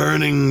no. The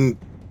burning...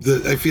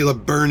 I feel a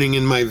burning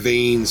in my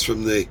veins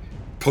from the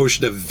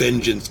potion of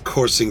vengeance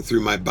coursing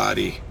through my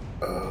body.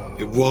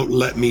 It won't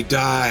let me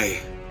die.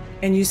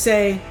 And you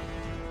say,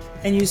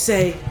 I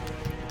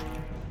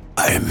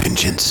am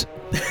vengeance.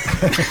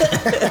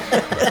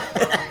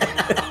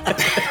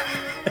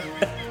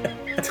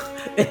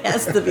 it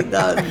has to be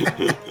done.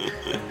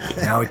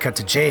 Now we cut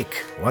to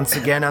Jake, once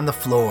again on the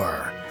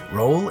floor.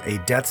 Roll a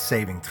death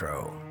saving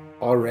throw.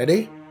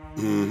 Already?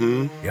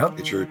 Mm-hmm. Yep,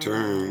 It's your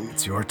turn.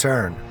 it's your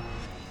turn.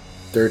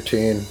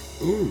 13.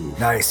 Ooh.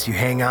 Nice, you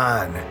hang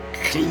on.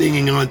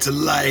 Clinging on to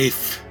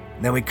life.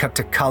 Then we cut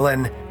to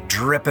Cullen,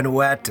 dripping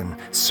wet and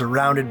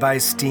surrounded by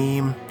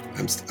steam.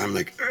 I'm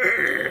like,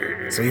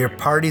 "Urgh." So your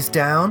party's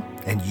down,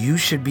 and you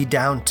should be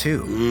down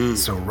too.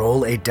 So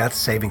roll a death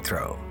saving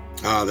throw.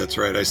 Oh, that's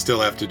right. I still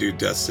have to do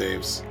death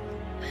saves.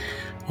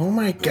 Oh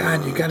my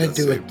God, you gotta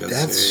do a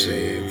death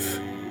save.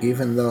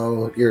 Even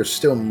though you're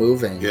still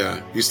moving.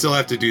 Yeah, you still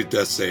have to do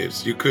death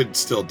saves. You could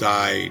still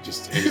die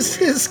just anyway.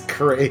 This is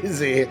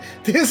crazy.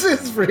 This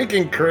is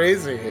freaking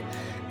crazy.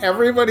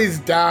 Everybody's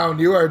down.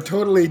 You are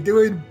totally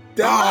doing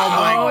death.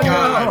 Oh my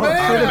God.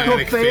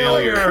 Automatic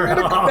failure.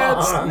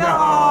 That's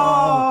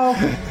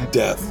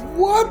Death.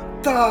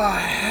 What the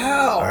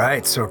hell? All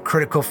right, so a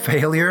critical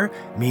failure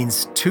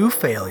means 2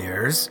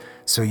 failures,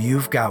 so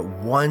you've got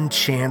 1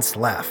 chance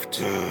left.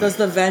 Does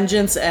the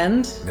vengeance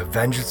end? The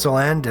vengeance will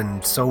end,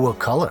 and so will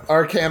Cullen.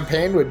 Our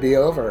campaign would be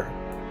over.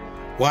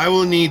 Well, I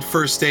will need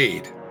first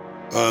aid.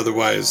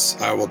 Otherwise,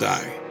 I will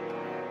die.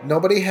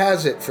 Nobody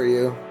has it for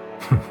you.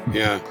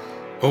 Yeah.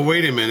 Oh,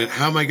 wait a minute.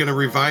 How am I going to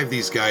revive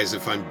these guys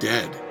if I'm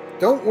dead?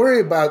 Don't worry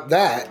about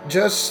that.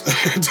 Just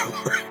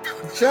Don't worry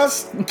about it.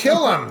 just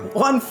kill them.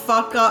 One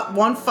fucked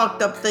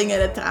up thing at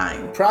a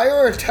time.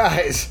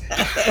 Prioritize.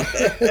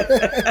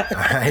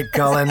 All right,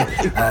 Cullen.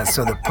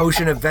 So the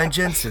potion of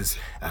vengeance is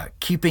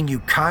keeping you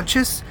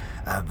conscious,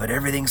 but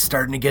everything's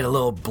starting to get a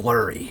little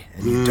blurry,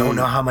 and you don't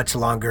know how much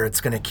longer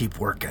it's going to keep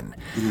working.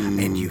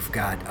 And you've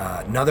got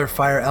another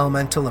fire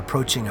elemental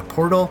approaching a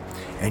portal,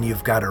 and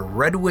you've got a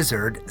red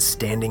wizard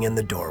standing in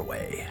the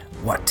doorway.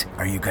 What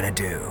are you going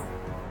to do?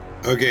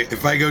 Okay,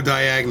 if I go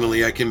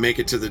diagonally, I can make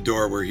it to the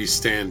door where he's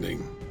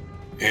standing.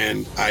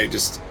 And I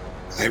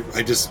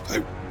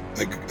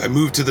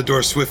move to the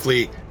door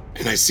swiftly,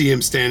 and I see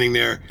him standing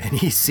there. And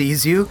he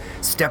sees you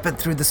stepping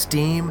through the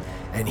steam,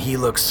 and he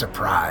looks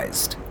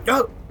surprised.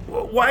 Oh,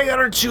 why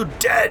aren't you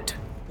dead?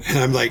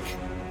 And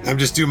I'm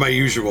just doing my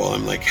usual.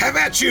 I'm like, have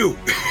at you!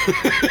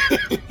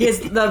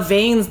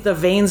 The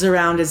veins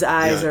around his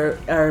eyes Yeah.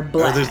 are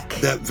black. There's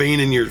that vein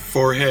in your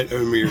forehead,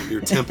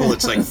 your temple,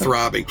 it's like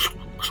throbbing.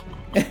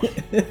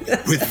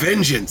 With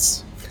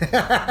vengeance.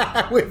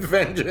 With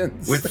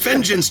vengeance. With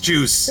vengeance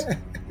juice.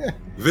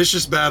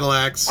 Vicious battle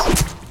axe.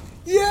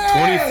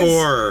 Yes!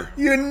 24.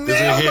 You Is a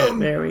nailed hit. him.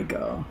 There we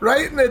go.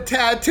 Right in the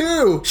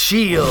tattoo.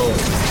 Shield.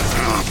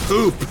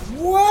 Poop.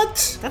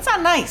 What? That's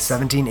not nice.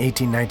 17,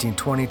 18, 19,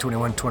 20,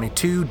 21,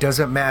 22.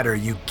 Doesn't matter.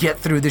 You get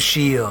through the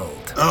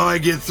shield. Oh, I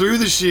get through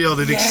the shield.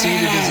 It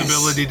exceeded his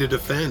ability to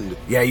defend.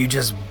 Yeah, you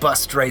just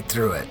bust right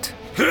through it.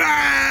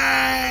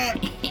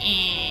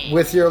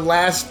 With your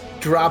last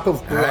drop of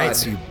All blood. right,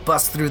 so you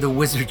bust through the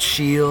wizard's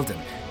shield and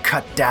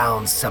cut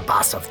down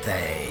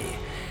Sabasathay.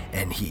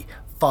 And he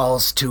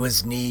falls to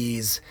his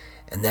knees,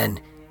 and then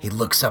he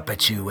looks up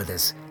at you with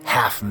his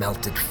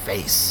half-melted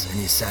face, and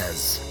he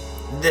says,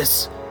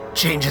 "This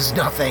changes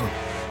nothing.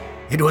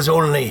 It was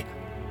only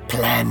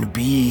Plan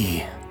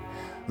B.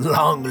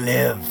 Long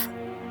live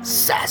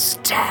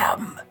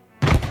Sastam."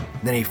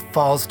 Then he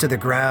falls to the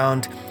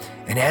ground,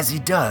 and as he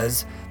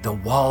does, the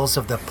walls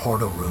of the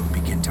portal room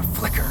begin to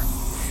flicker.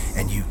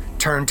 And you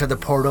turn to the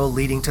portal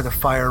leading to the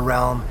fire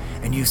realm,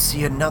 and you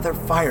see another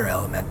fire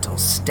elemental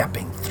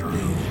stepping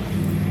through.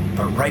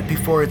 But right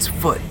before its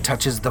foot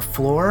touches the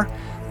floor,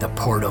 the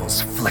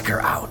portals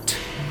flicker out.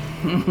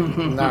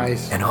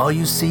 Nice. And all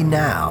you see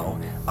now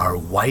are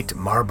white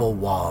marble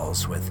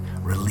walls with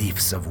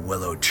reliefs of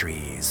willow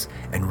trees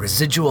and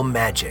residual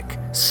magic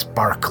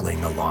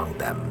sparkling along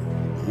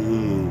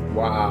them.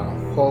 Wow.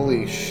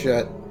 Holy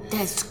shit.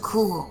 That's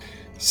cool.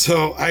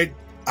 So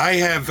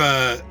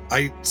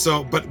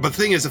but the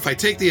thing is, if I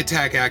take the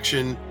attack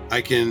action,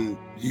 I can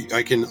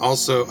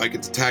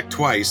attack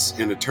twice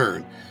in a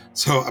turn.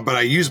 So, but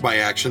I use my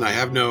action. I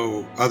have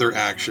no other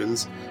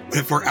actions. But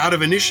if we're out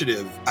of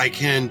initiative, I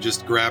can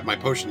just grab my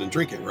potion and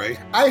drink it, right?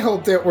 I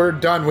hope that we're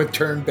done with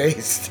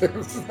turn-based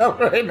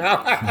right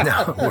now.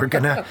 No, we're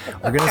gonna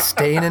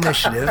stay in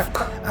initiative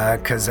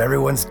because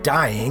everyone's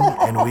dying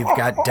and we've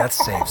got death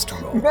saves to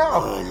roll. No.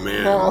 Oh,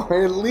 man. No,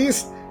 at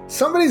least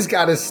somebody's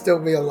got to still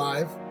be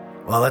alive.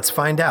 Well, let's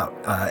find out.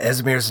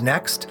 Esmir's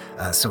next,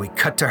 so we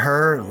cut to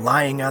her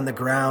lying on the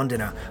ground in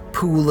a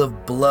pool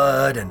of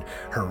blood, and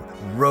her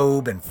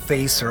robe and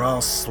face are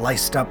all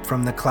sliced up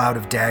from the cloud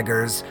of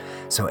daggers.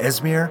 So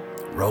Esmir,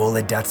 roll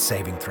a death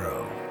saving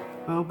throw.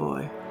 Oh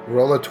boy.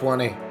 Roll a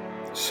 20.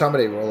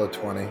 Somebody roll a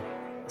 20.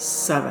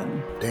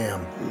 7.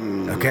 Damn.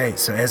 Okay,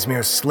 so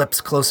Esmir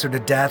slips closer to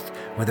death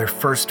with her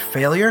first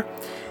failure,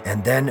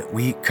 and then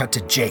we cut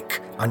to Jake,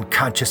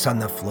 unconscious on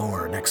the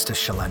floor next to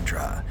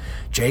Shalendra.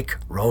 Jake,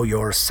 roll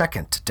your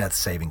second death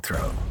saving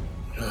throw.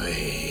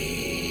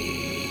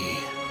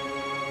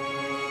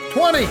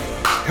 20.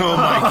 Oh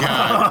my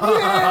god!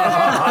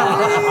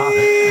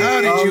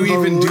 How did you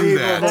even do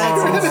that?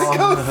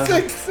 Critical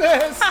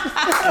success.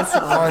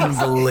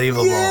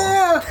 Unbelievable.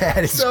 Yeah.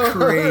 That is So,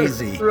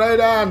 crazy.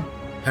 Right on.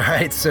 All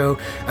right, so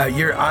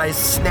your eyes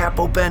snap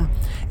open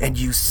and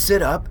you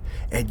sit up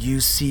and you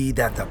see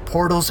that the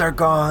portals are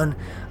gone.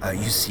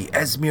 You see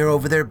Esmir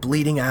over there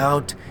bleeding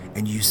out,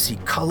 and you see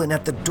Cullen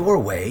at the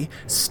doorway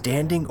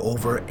standing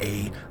over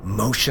a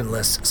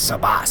motionless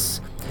Sabas.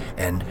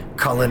 And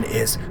Cullen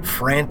is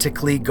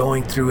frantically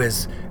going through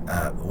his,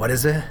 what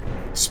is it?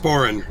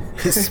 Sporin.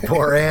 His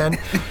Sporan.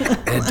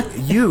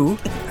 And you,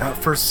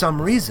 for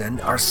some reason,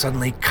 are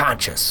suddenly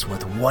conscious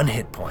with 1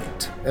 hit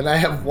point. And I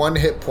have 1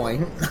 hit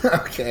point.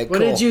 Okay, What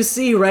cool. did you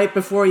see right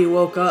before you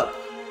woke up?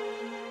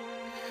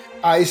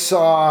 I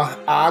saw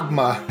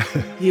Agma.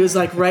 He was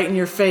like right in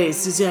your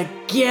face. He's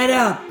like, get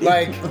up.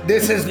 Like,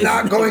 this is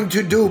not going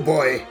to do,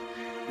 boy.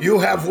 You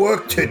have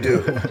work to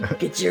do.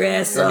 Get your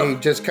ass And up. he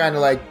just kind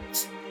of like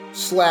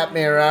slapped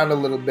me around a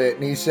little bit,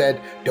 and he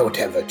said, don't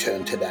ever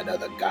turn to that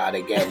other god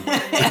again.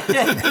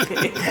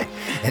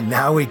 And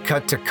now we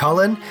cut to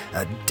Cullen,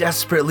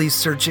 desperately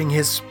searching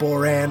his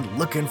Sporan,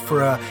 looking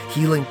for a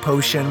healing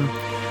potion.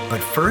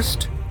 But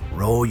first,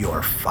 roll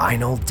your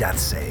final death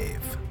save.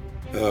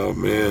 Oh,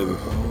 man.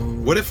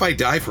 What if I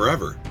die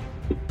forever?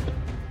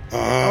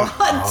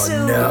 Oh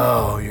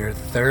no, your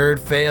 3rd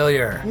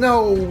failure.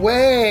 No Her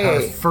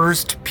way.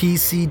 first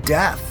PC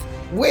death.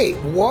 Wait,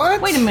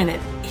 what? Wait a minute.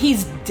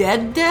 He's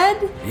dead?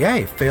 Yeah,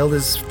 he failed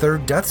his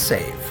 3rd death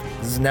save.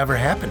 This has never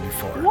happened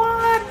before.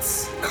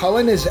 What?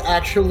 Cullen is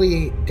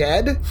actually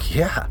dead?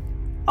 Yeah.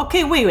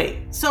 Okay, wait.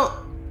 So,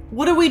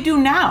 what do we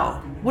do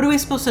now? What are we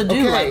supposed to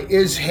do? Okay,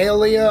 is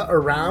Halia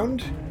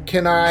around?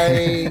 Can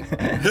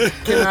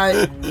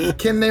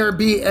there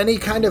be any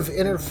kind of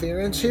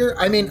interference here?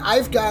 I mean,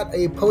 I've got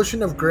a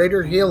potion of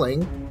greater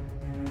healing,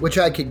 which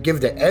I could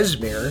give to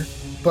Esmir,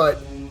 but,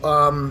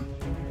 Do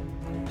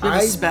you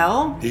have a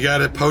spell? You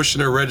got a potion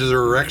of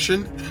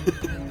resurrection?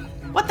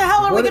 What the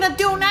hell are What- we gonna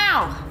do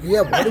now?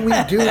 yeah, what do we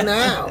do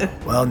now?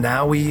 Well,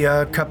 now we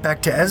cut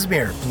back to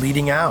Esmir,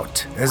 bleeding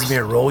out.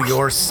 Esmir, roll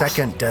your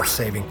 2nd death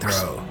saving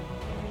throw.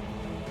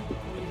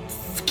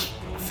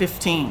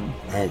 15.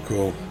 Oh,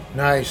 cool.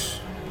 Nice.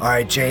 All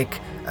right, Jake,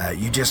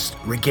 you just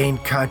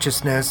regained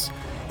consciousness,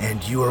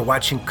 and you are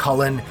watching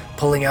Cullen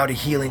pulling out a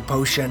healing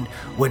potion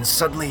when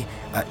suddenly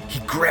he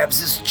grabs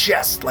his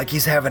chest like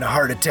he's having a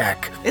heart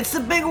attack, It's the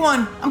big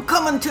one. I'm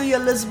coming to you,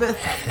 Elizabeth.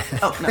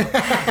 Oh, no.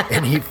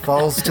 and he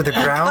falls to the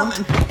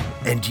ground,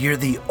 and you're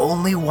the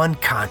only one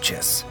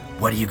conscious.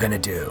 What are you gonna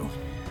do?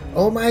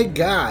 Oh my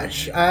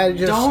gosh, I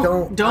just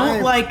don't...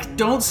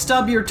 Don't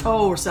stub your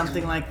toe or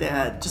something like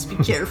that. Just be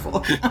careful.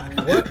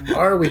 What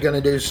are we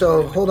gonna do?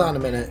 So, hold on a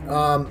minute.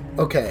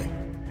 Okay.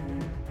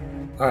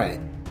 All right.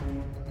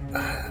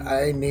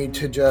 I need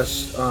to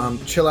just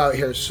chill out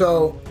here.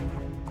 So,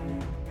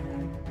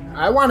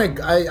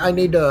 I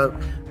need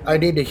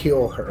to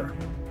heal her.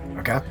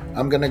 Okay.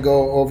 I'm gonna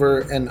go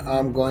over and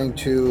I'm going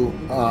to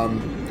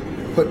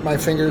put my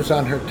fingers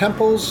on her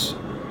temples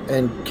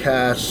and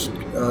cast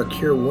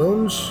Cure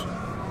Wounds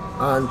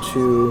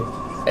onto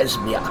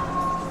Esmia.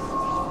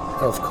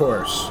 Of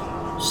course.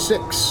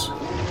 6.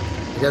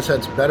 I guess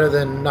that's better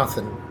than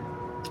nothing.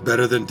 It's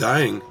better than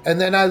dying. And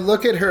then I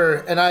look at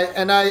her and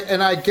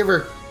I give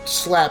her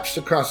slaps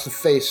across the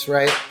face,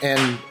 right?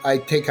 And I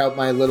take out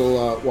my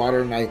little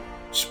water and I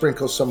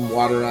sprinkle some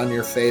water on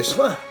your face.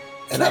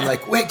 And I'm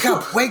like, wake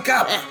up, wake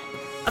up.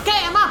 Okay,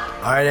 I'm up.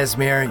 All right,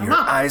 Esmir, your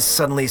eyes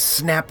suddenly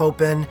snap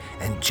open,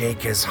 and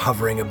Jake is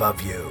hovering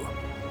above you.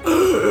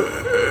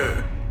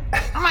 Oh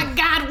my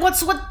god,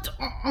 what?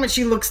 When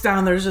she looks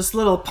down, there's just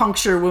little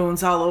puncture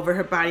wounds all over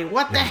her body.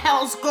 What the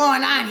hell's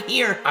going on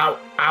here?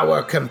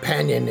 Our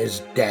companion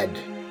is dead.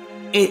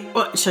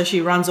 So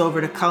she runs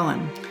over to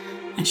Cullen,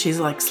 and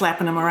she's like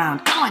slapping him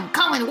around.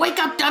 Cullen, wake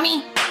up,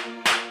 dummy.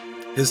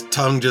 His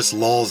tongue just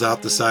lolls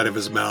out the side of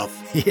his mouth.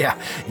 Yeah,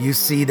 you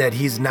see that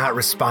he's not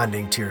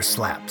responding to your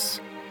slaps.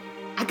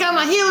 I got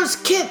my healer's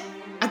kit.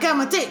 I got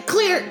my thing.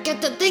 Clear.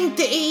 Get the thing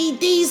to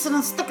AEDs and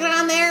I'll stick it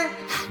on there.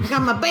 I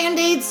got my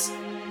band-aids.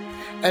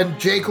 And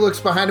Jake looks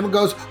behind him and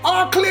goes,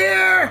 all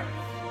clear!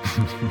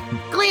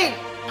 Clear.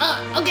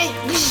 Okay.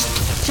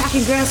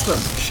 Shocking grasp him.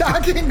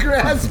 Shocking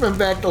grasp him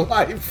back to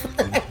life.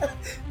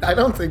 I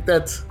don't think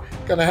that's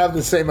going to have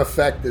the same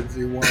effect as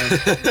you want.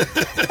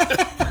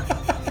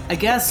 I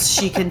guess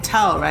she can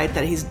tell, right,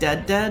 that he's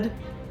dead?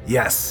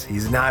 Yes,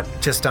 he's not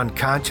just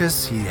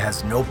unconscious, he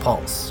has no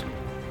pulse.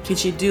 Can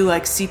she do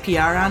like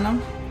CPR on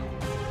him?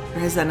 Or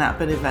has that not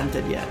been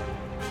invented yet?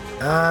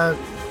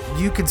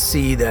 You could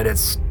see that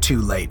it's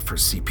too late for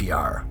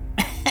CPR.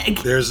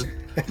 There's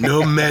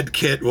no med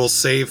kit will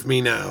save me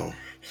now.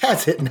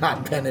 Has it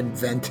not been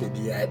invented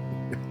yet?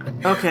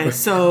 Okay,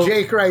 so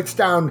Jake writes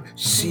down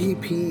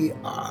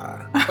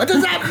CPR. What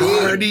does that mean?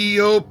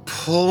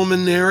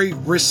 Cardiopulmonary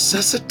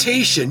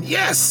resuscitation.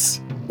 Yes!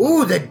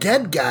 Ooh, the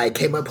dead guy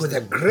came up with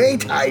a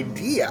great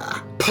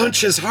idea.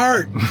 Punch his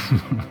heart.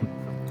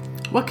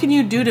 what can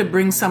you do to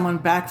bring someone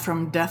back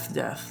from death?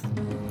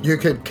 You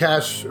could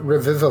cast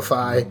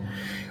Revivify,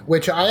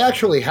 which I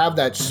actually have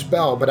that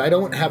spell, but I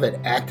don't have it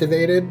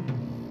activated.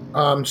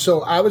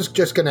 So I was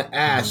just going to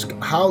ask,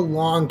 how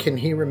long can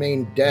he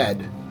remain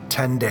dead?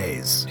 10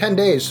 days. 10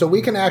 days. So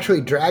we can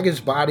actually drag his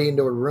body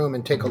into a room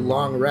and take a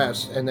long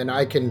rest. And then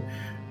I can,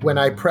 when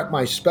I prep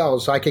my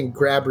spells, I can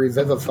grab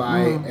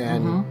Revivify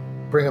and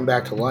bring him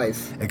back to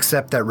life.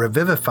 Except that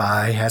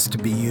Revivify has to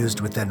be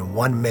used within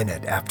 1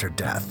 minute after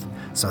death.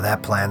 So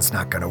that plan's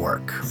not going to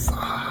work.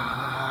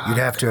 You'd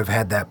have to have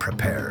had that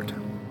prepared.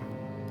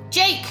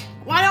 Jake,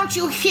 why don't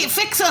you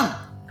fix him?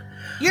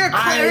 You're a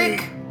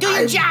cleric. Do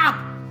your job.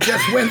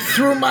 Just went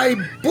through my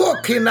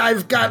book and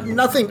I've got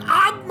nothing.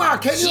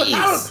 Agma, can you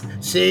help?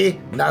 See?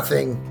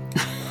 Nothing.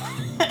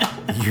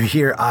 You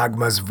hear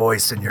Agma's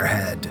voice in your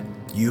head.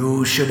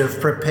 You should have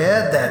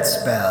prepared that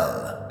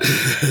spell.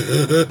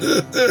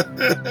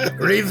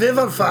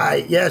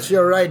 Revivify. Yes,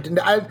 you're right. And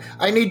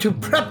I need to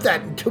prep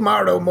that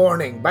tomorrow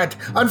morning. But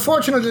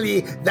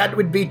unfortunately, that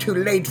would be too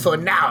late for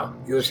now,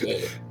 you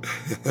see.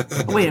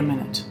 Wait a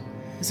minute.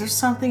 Is there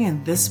something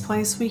in this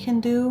place we can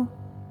do?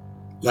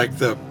 Like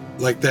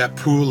that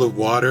pool of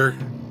water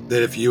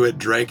that if you had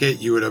drank it,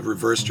 you would have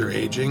reversed your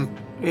aging.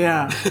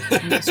 Yeah.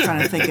 I'm just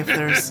trying to think if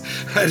there's...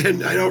 I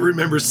don't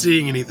remember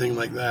seeing anything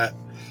like that.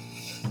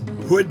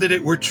 Would that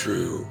it were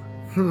true.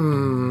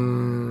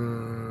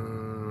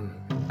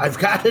 I've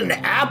got an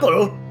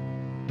apple.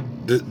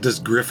 Does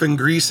griffin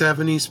grease have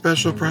any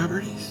special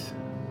properties?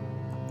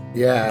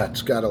 Yeah,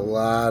 it's got a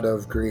lot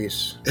of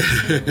grease.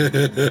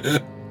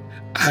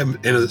 I'm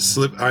in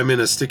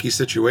a sticky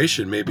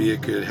situation. Maybe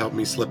it could help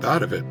me slip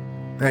out of it.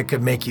 That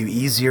could make you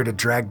easier to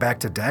drag back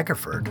to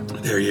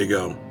Daggerford. There you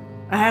go.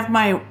 I have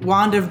my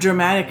wand of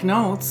dramatic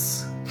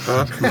notes.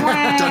 Dun,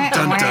 dun,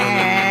 dun.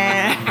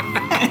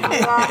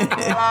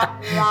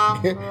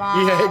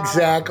 Yeah,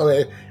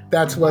 exactly.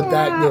 That's what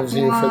that gives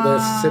you for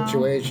this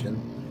situation.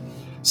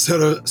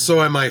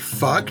 So am I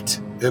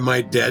fucked? Am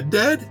I dead?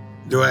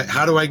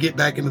 How do I get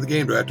back into the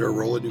game? Do I have to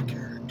roll a new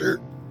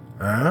character?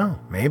 Oh,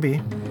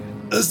 maybe.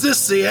 Is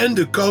this the end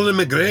of Colin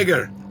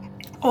McGregor?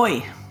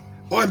 Oi.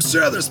 Oh, I'm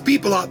sure there's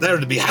people out there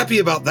to be happy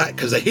about that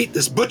because I hate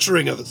this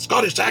butchering of the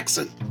Scottish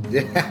accent.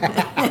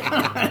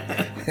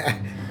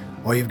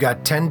 Well, you've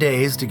got 10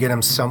 days to get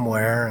him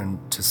somewhere and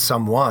to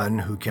someone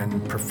who can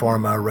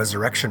perform a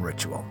resurrection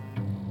ritual.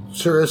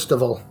 Sir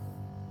Istival.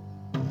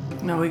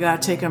 No, we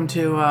gotta take him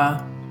to,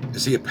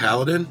 Is he a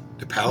paladin? Do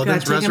we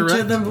paladins gotta take him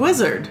resurrect? to the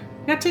wizard.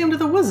 We gotta take him to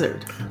the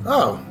wizard.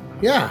 Oh,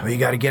 yeah. Well, you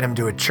got to get him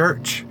to a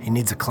church. He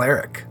needs a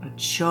cleric. A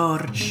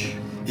church.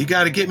 You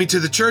got to get me to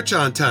the church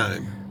on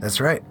time. That's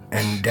right.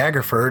 And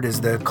Daggerford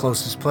is the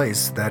closest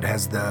place that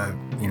has the,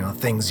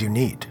 things you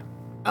need.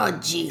 Oh,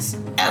 jeez.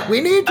 We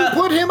need to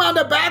put him on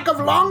the back of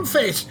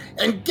Longface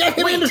and get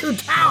him into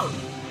town.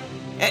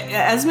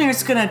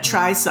 Esmir's gonna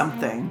try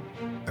something.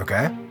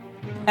 Okay?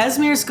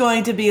 Esmir's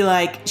going to be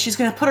like, she's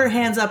gonna put her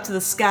hands up to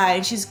the sky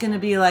and she's gonna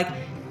be like,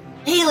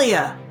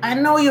 Helia, I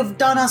know you've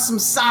done us some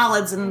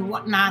solids and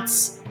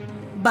whatnots,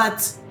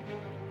 but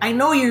I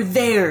know you're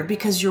there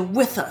because you're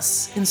with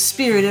us in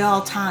spirit at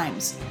all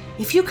times.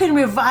 If you can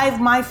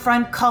revive my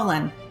friend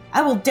Cullen,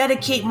 I will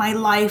dedicate my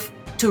life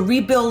to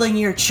rebuilding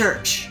your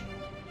church.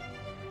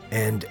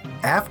 And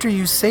after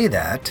you say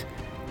that,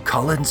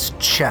 Cullen's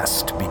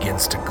chest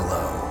begins to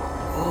glow.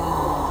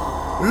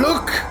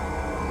 Look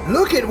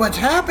at what's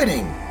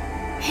happening.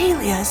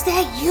 Helia, is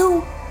that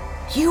you?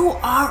 You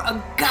are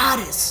a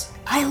goddess.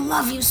 I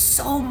love you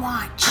so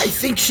much. I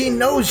think she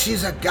knows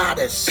she's a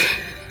goddess.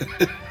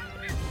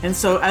 And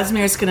so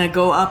Esmir's gonna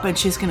go up and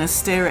she's gonna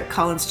stare at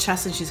Cullen's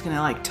chest and she's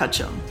gonna touch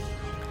him.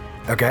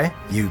 Okay?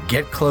 You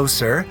get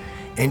closer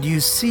and you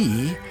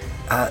see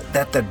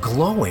that the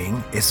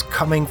glowing is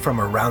coming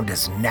from around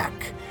his neck.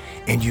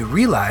 And you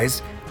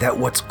realize that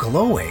what's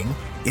glowing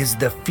is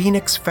the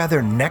phoenix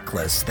feather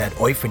necklace that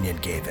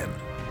Oifenid gave him.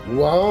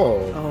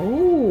 Whoa.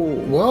 Oh.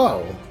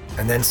 Whoa.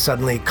 And then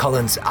suddenly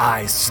Cullen's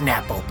eyes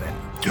snap open.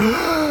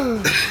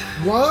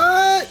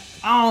 What?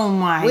 Oh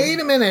my. Wait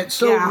a minute.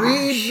 So gosh.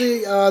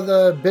 read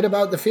the bit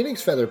about the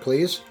phoenix feather,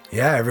 please.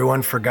 Yeah,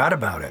 everyone forgot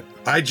about it.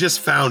 I just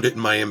found it in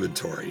my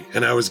inventory,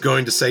 and I was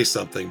going to say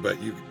something,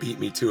 but you beat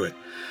me to it.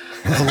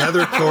 The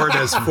leather cord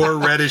has 4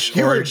 reddish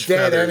You were orange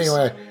dead feathers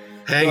anyway.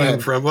 hanging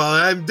from. Well,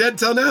 I'm dead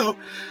till now.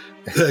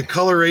 The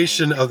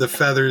coloration of the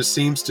feathers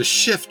seems to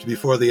shift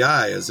before the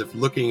eye, as if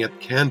looking at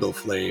candle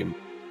flame.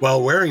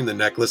 While wearing the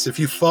necklace, if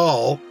you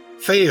fail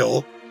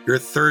your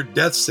 3rd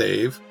death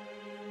save,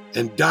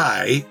 and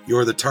die,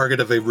 you're the target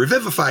of a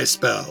revivify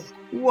spell.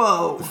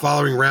 Whoa. The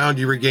following round,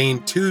 you regain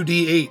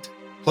 2d8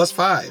 plus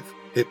 5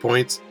 hit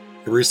points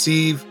and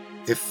receive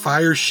a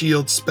fire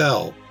shield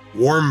spell,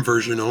 warm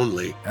version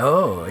only.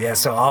 Oh, yeah,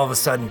 so all of a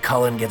sudden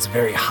Cullen gets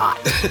very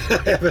hot.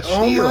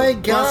 Oh my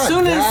God,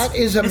 soon as- that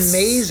is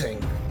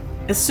amazing.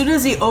 As soon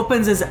as he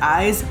opens his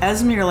eyes,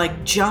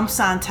 Esmir jumps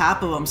on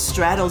top of him,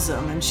 straddles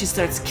him, and she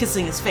starts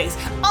kissing his face.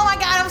 Oh my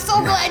God, I'm so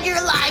glad you're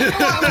alive.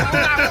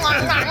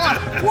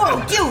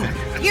 Whoa, dude,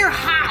 you're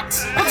hot.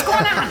 What's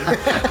going on?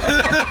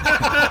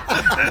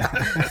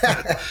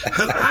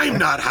 I'm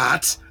not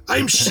hot.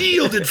 I'm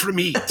shielded from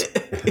heat.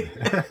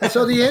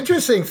 So the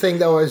interesting thing,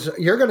 though, is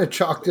you're going to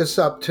chalk this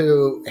up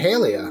to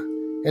Halia.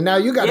 And now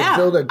you got to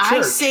build a church.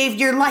 I saved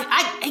your life.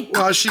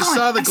 Well, she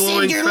saw the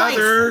glowing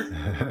feather.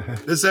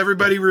 Does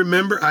everybody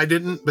remember? I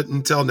didn't, but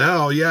until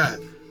now, yeah.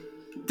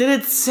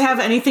 Did it have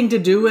anything to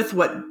do with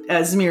what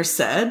Esmir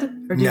said?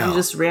 Or did No. you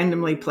just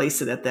randomly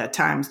place it at that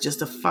time just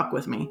to fuck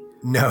with me?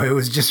 No, it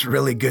was just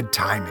really good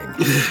timing.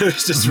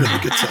 It's just really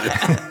good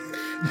time.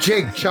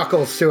 Jake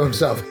chuckles to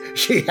himself.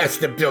 She has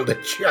to build a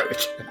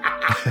church.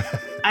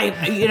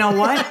 You know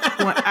what?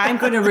 I'm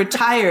going to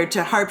retire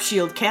to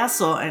Harpshield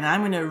Castle and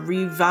I'm going to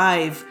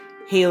revive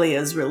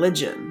Halia's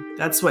religion.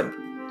 That's what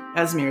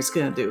Esmir's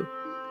going to do.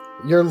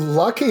 You're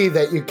lucky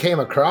that you came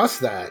across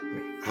that.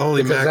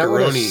 Holy Because that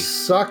would have macaroni.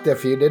 sucked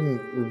if you didn't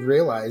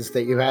realize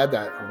that you had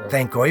that.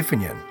 Thank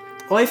Oifinian.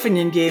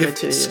 Oifinian gave it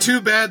to It's you.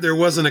 too bad there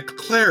wasn't a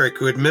cleric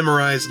who had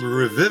memorized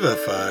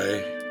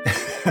Revivify.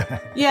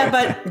 Yeah,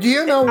 but Do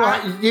you know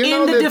what? You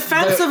know in the that-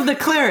 defense that- of the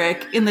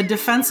cleric,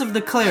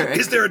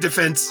 Is there a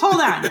defense?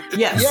 hold on.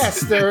 Yes. Yes,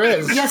 there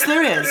is. Yes,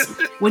 there is.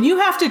 When you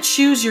have to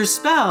choose your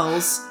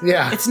spells,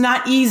 Yeah. it's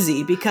not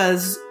easy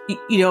because,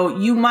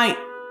 you might,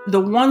 the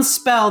one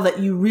spell that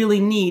you really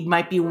need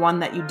might be one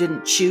that you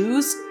didn't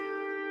choose.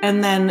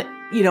 And then,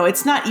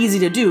 it's not easy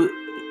to do.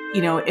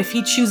 If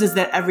he chooses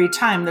that every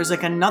time, there's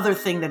like another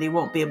thing that he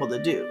won't be able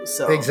to do.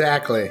 So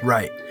Exactly.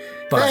 Right.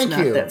 But Thank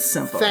not you. that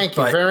simple. Thank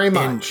you but very in-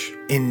 much.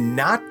 In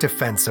not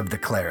defense of the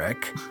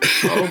cleric,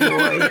 Oh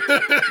boy.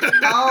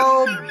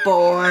 Oh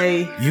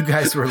boy. you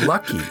guys were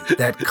lucky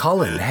that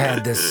Cullen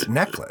had this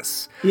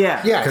necklace.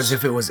 Yeah. Yes. Because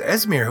if it was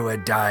Esmir who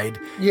had died,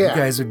 Yeah. you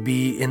guys would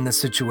be in the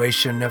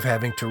situation of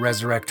having to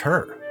resurrect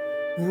her.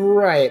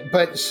 Right,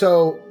 but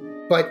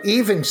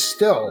even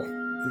still,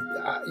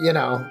 you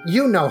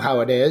know how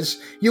it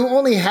is. You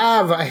only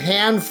have a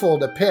handful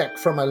to pick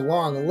from a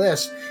long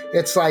list.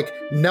 It's like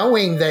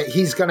knowing that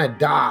he's going to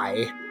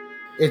die.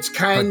 It's But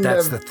kind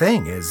that's of... the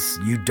thing, is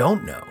you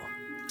don't know.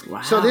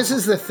 Wow. So this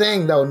is the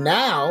thing, though,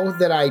 now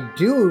that I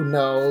do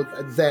know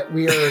that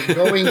we are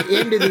going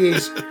into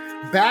these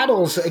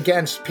battles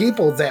against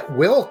people that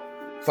will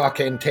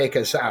fucking take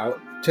us out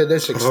to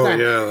this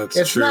extent. yeah, that's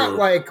it's true. not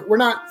like we're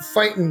not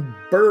fighting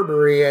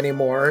Burberry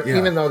anymore, Yeah.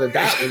 even though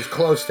that was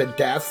close to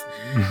death.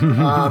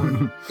 How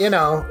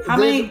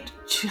many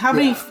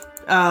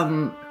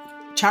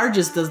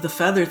charges does the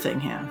feather thing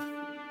have?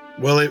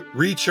 Well, it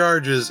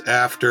recharges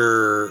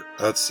after,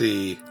 let's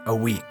see, A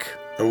week.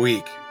 a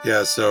week.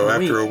 Yeah, so A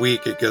after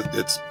week. a week,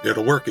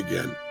 it'll work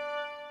again.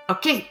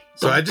 Okay.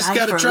 So don't I just die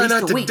got to for at try least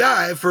not a to week.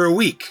 die for a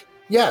week.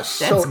 Yes,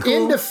 That's so in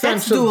cool.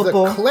 defense That's of the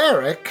doable.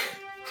 cleric,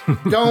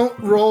 don't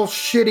roll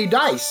shitty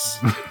dice.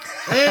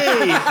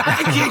 Hey,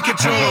 I can't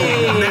control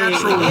a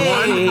natural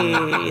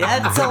one. Hey,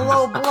 that's a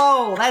low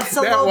blow. That's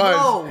a low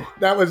blow.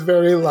 That was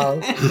very low.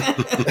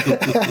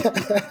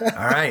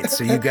 All right,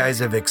 so you guys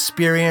have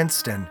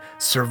experienced and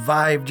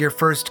survived your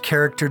first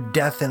character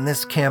death in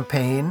this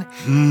campaign.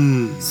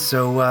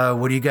 So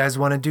what do you guys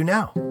want to do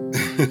now?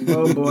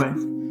 Oh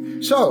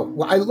boy. So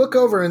I look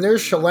over and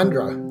there's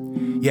Shalendra.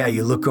 Yeah,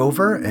 you look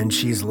over and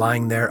she's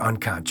lying there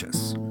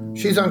unconscious.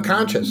 She's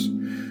unconscious.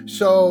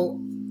 So,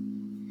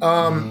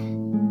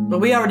 But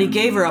we already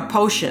gave her a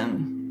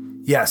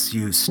potion. Yes,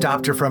 you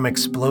stopped her from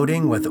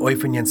exploding with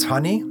Oifinian's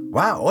honey.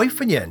 Wow,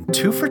 Oifinian,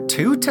 2 for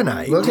 2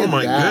 tonight. look Oh at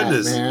my that,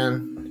 goodness.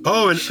 man.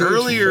 Oh, and She's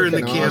earlier in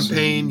the freaking awesome.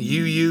 campaign,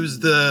 you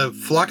used the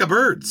flock of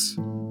birds.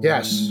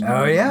 Yes.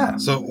 Oh, yeah.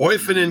 So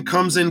Oifinin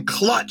comes in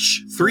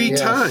clutch 3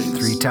 Yes. times.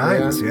 3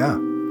 times, yeah.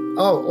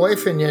 Oh,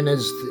 Oifinian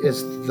is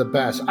the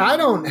best. I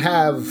don't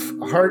have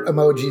heart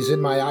emojis in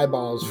my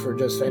eyeballs for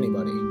just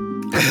anybody.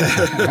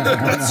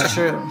 That's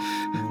true.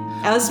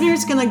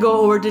 Esmir's gonna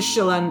go over to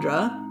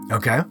Shalendra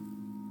Okay.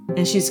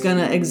 and she's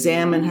gonna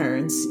examine her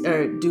and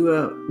or do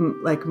a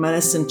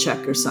medicine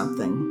check or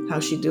something.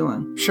 How's she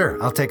doing? Sure,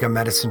 I'll take a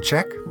medicine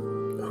check.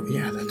 Oh,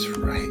 yeah, that's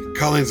right.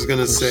 Colleen's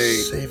gonna say,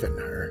 Saving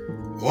her.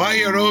 while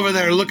you're over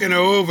there looking her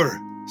over,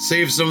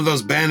 save some of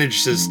those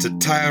bandages to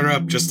tie her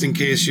up just in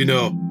case,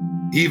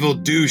 evil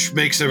douche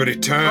makes a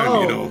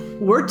return,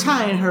 We're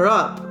tying her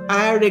up.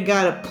 I already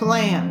got a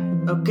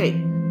plan. Okay,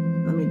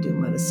 let me do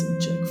medicine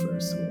check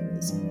first. Where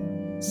is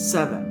it?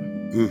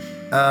 7.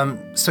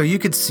 So you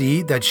could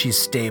see that she's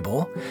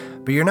stable,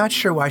 but you're not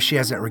sure why she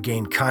hasn't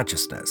regained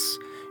consciousness.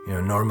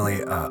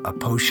 Normally a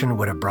potion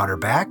would have brought her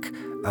back,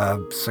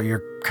 so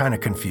you're kind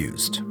of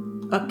confused.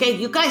 Okay,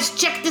 you guys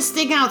check this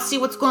thing out. See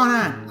what's going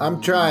on.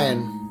 I'm trying.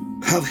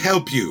 I'll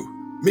help you.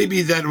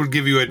 Maybe that will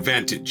give you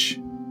advantage.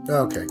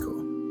 Okay, cool.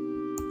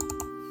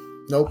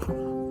 Nope.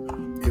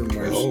 Even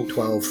worse. Oh.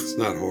 12. It's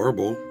not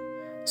horrible.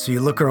 So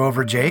you look her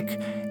over, Jake,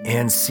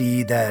 and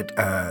see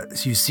that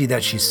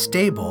she's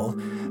stable,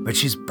 but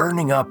she's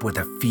burning up with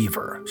a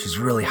fever. She's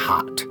really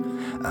hot.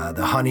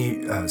 The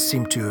honey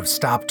seemed to have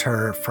stopped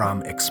her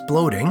from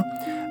exploding,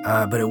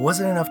 but it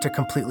wasn't enough to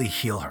completely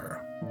heal her.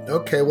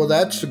 Okay, well,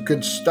 that's a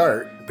good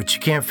start. But you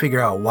can't figure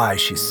out why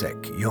she's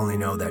sick. You only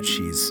know that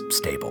she's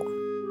stable.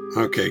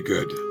 Okay,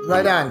 good.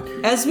 Right on.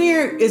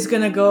 Esmir is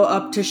gonna go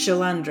up to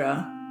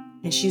Shalendra,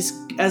 and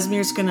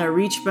Esmir's gonna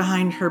reach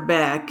behind her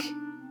back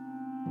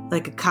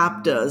like a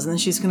cop does, and then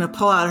she's gonna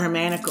pull out her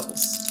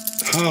manacles.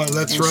 Oh,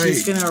 that's And right.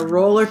 she's gonna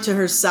roll her to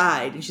her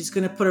side, and she's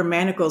gonna put her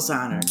manacles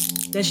on her.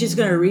 Then she's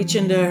gonna reach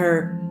into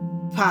her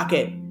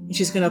pocket and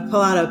she's going to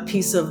pull out a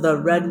piece of the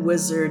red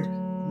wizard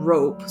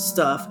rope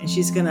stuff, and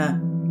she's going to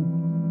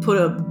put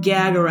a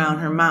gag around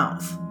her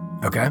mouth.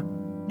 Okay.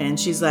 And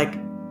she's like,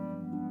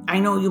 I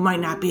know you might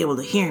not be able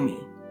to hear me.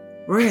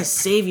 We're going to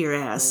save your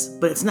ass,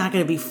 but it's not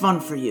going to be fun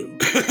for you.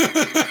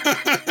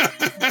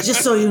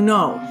 Just so you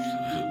know,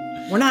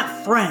 we're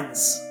not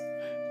friends.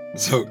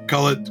 So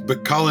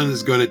Cullen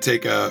is going to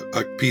take a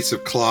piece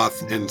of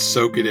cloth and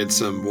soak it in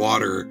some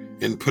water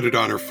and put it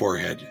on her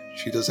forehead.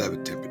 She does have a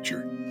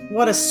temperature.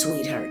 What a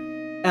sweetheart.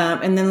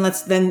 And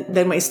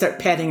then we start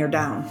patting her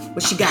down.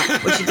 What she got?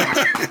 What she got?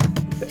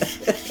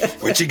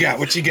 What you got?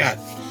 What you got?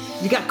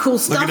 You got cool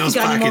stuff? Look at those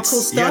you got any more pockets.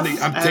 cool stuff?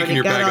 Yeah, I'm taking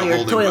your bag. I'm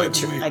holding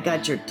toiletries. I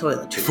got your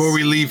toiletries. Before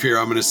we leave here,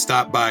 I'm going to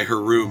stop by her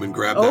room and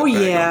grab that Oh,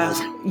 bag. yeah.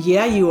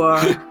 Yeah, you are.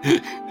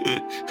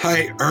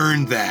 I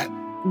earned that.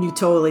 You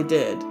totally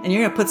did. And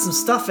you're going to put some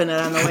stuff in it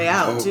on the way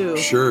out, too.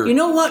 Sure. You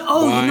know what?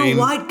 Oh, Wine, you know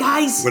what,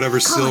 guys? Whatever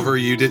Colin, silver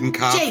you didn't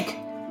cop.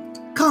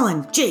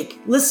 Jake,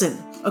 listen.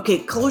 Okay,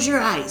 close your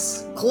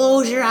eyes.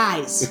 Close your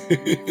eyes.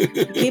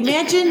 Okay,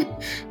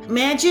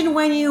 imagine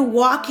when you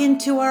walk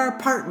into our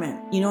apartment,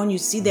 and you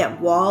see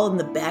that wall in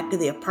the back of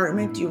the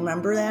apartment. Do you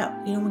remember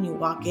that? When you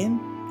walk in?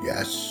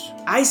 Yes.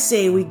 I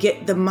say we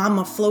get the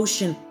Mama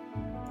Flotion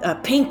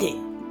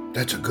painting.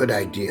 That's a good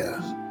idea.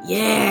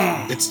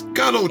 Yeah. It's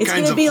got all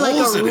kinds of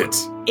holes in it.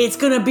 It's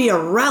going to be a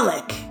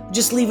relic.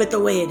 Just leave it the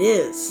way it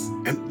is.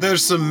 And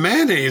there's some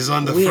mayonnaise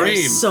on the We frame.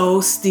 are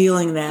so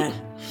stealing that.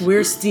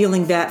 We're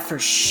stealing that for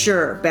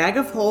sure. Bag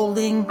of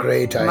holding.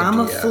 Great idea.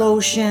 Mama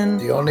Flotion.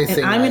 The only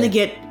thing I'm going to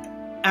get...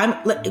 I'm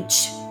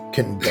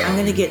condone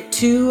going to get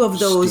 2 of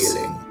those...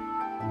 stealing.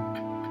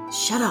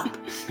 Shut up.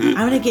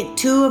 I'm going to get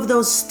 2 of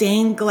those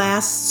stained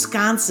glass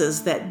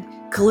sconces that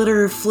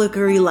glitter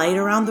flickery light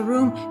around the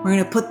room. We're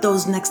going to put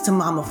those next to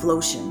Mama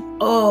Flotion.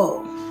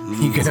 Oh.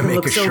 You going to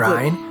make a so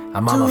shrine? good.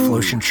 A Mama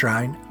Flotion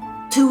shrine?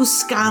 2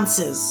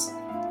 sconces.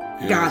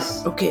 Yes. Got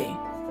it. Okay.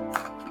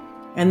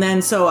 And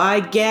then so I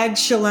gagged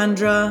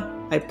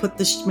Shalendra. I put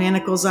the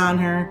manacles on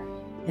her,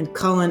 and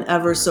Cullen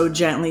ever so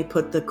gently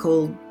put the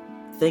cold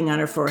thing on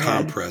her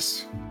forehead.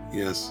 Compress.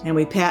 Yes. And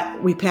we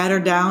pat her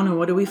down, and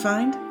what do we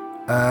find?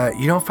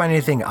 You don't find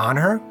anything on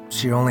her.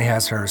 She only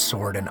has her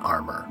sword and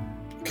armor.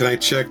 Can I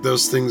check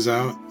those things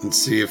out and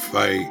see if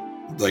I,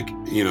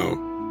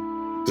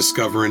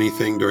 discover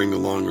anything during the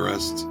long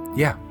rest?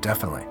 Yeah,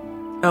 definitely.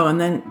 Oh, and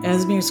then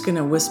Esmir's going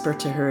to whisper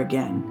to her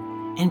again.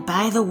 And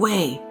by the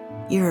way,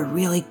 you're a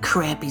really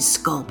crappy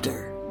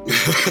sculptor.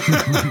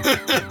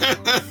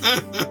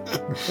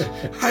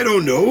 I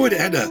don't know. It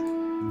had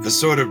a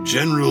sort of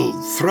general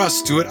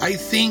thrust to it. I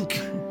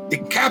think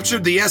it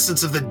captured the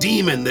essence of the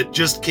demon that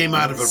just came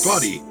out of her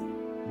body.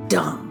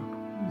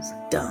 Dumb. It's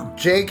dumb.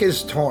 Jake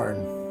is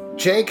torn.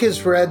 Jake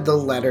has read the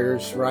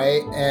letters,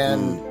 right?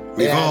 And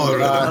we've all read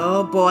them.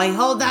 Oh boy,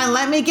 hold on.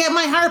 Let me get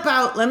my harp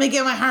out.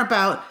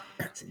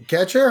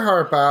 Get your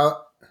harp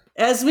out.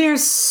 Esmir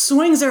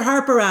swings her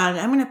harp around.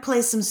 I'm going to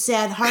play some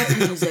sad harp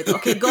music.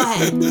 Okay, go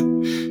ahead.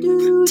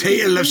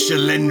 Tale of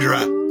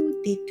Shalendra.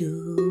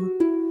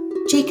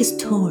 Jake is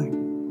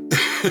torn.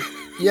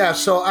 Yeah,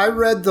 so I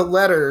read the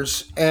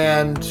letters,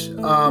 and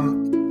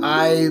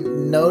I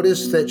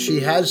noticed that she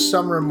has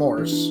some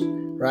remorse,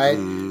 right?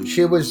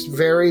 She was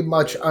very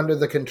much under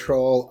the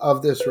control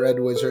of this red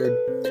wizard,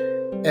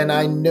 and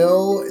I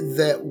know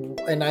that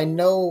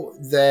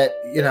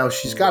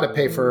she's got to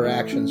pay for her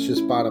actions,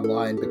 just bottom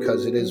line,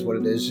 because it is what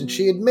it is. And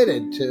she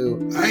admitted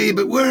to. Hey,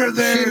 but we're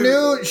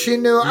there. She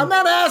knew. I'm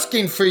not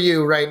asking for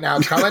you right now,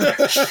 Cullen.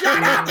 Shut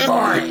up,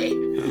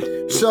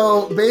 boy.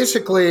 So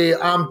basically,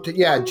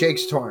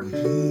 Jake's torn.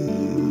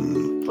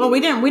 Well, we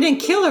didn't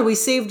kill her. We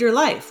saved her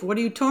life. What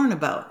are you torn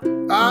about?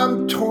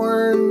 I'm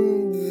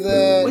torn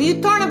that. What are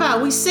you torn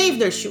about? We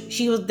saved her.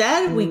 She was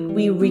dead.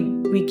 We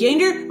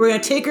regained her. We're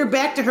gonna take her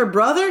back to her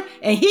brother,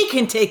 and he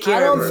can take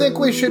care of her.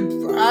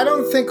 I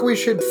don't think we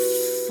should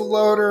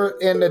float her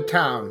into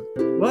town.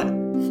 What?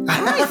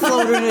 I might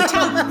float her into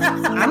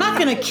town. I'm not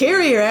gonna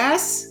carry her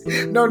ass.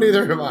 No,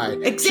 neither am I.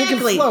 Exactly. She can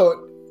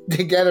float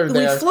to get her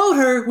there. We float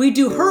her. We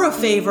do her a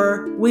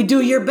favor. We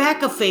do your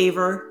back a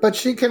favor. But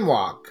she can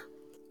walk.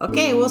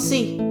 Okay, we'll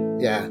see.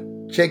 Yeah.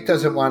 Jake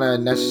doesn't want to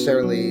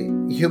necessarily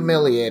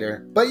humiliate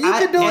her. But you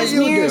can do what you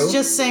do. Esmir is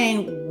just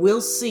saying,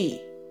 we'll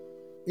see.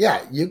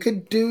 Yeah, you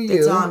could do you.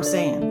 That's all I'm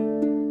saying.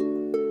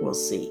 We'll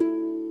see.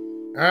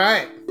 All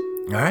right.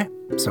 All right.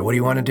 So what do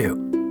you want to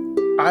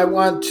do? I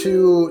want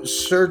to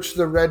search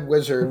the Red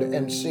Wizard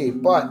and see,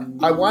 but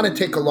I want to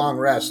take a long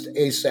rest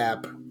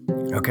ASAP.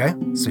 Okay.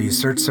 So you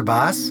search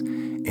Sabas,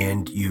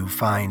 and you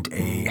find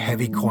a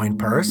heavy coin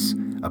purse,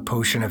 a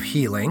potion of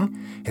healing,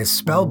 his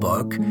spell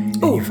book.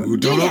 Ooh,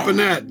 don't open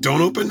that.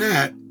 Don't open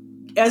that.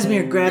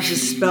 Esmir grabs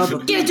his spell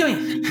book. Give it to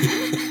me.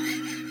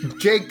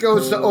 Jake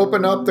goes to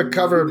open up the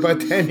cover, but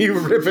then you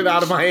rip it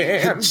out of my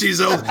hand. She's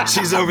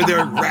over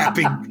there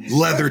wrapping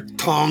leather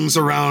tongs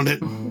around it,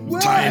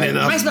 tying it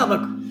up. My spell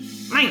book.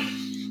 Mine.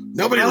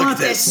 Nobody look at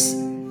this.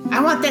 I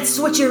want that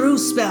switcheroo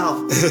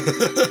spell.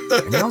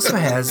 And he also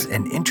has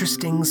an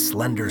interesting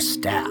slender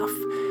staff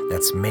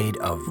that's made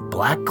of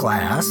black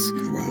glass,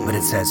 but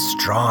it's as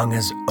strong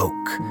as oak.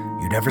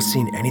 You'd never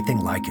seen anything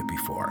like it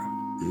before.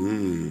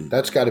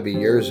 That's got to be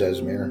yours,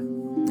 Esmir.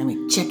 Let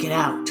me check it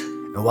out.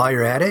 And while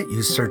you're at it,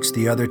 you search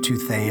the other 2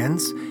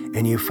 Thayans,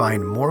 and you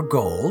find more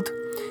gold.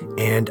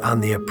 And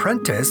on the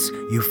apprentice,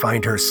 you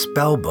find her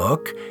spell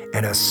book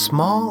and a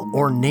small,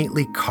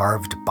 ornately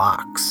carved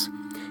box.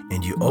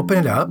 And you open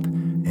it up,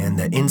 and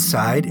the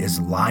inside is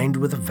lined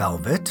with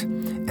velvet,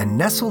 and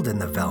nestled in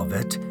the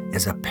velvet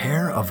is a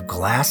pair of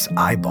glass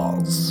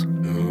eyeballs.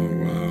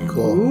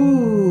 Cool.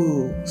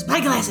 Ooh,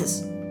 spy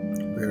glasses.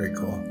 Very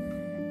cool.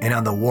 And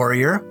on the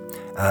warrior,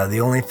 the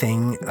only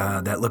thing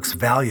that looks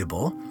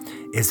valuable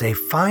is a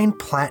fine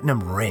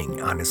platinum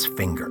ring on his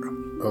finger.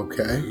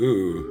 Okay.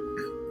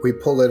 Ooh. We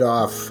pull it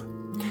off.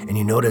 And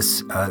you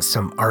notice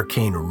some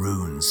arcane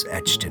runes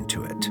etched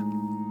into it.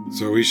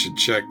 So we should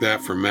check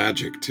that for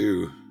magic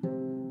too.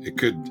 It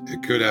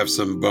could have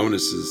some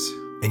bonuses.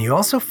 And you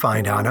also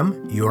find on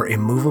him your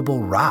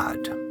immovable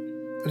rod.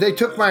 They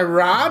took my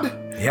rod?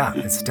 Yeah,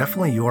 it's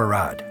definitely your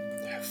rod.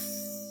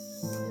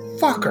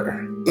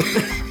 Fucker.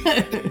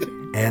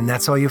 And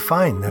that's all you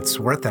find that's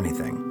worth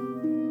anything.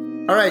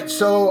 All right,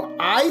 so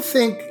I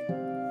think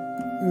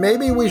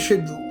maybe we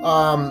should,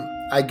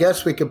 I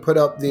guess we could put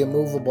up the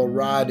immovable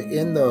rod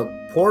in the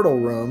portal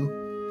room.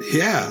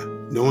 Yeah,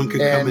 no one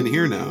could come in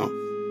here now.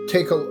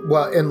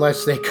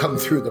 Unless they come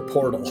through the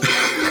portal. The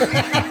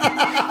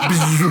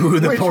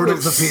Which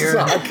portals would appear.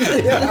 suck.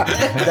 Yeah,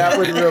 that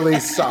would really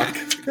suck.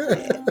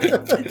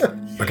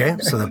 Okay,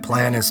 so the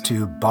plan is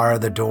to bar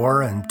the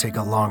door and take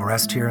a long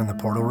rest here in the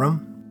portal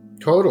room?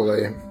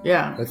 Totally.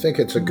 Yeah. I think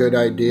it's a good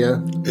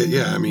idea.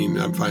 Yeah, I mean,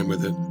 I'm fine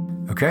with it.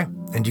 Okay,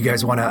 and you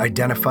guys want to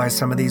identify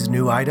some of these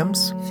new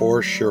items?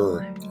 For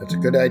sure. That's a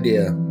good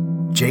idea.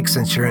 Jake,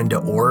 since you're into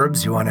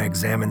orbs, you want to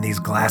examine these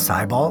glass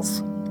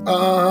eyeballs?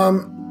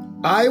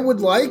 I would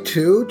like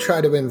to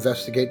try to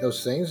investigate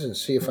those things and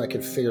see if I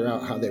could figure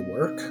out how they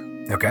work.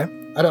 Okay.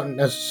 I don't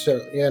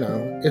necessarily,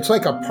 it's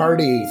like a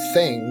party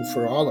thing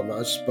for all of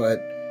us, but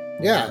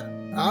yeah,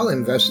 I'll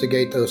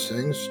investigate those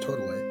things,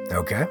 totally.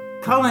 Okay.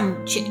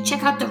 Cullen,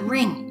 check out the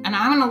ring, and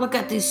I'm gonna look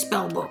at these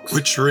spell books.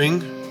 Which ring?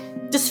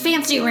 This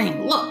fancy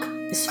ring. Look,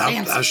 it's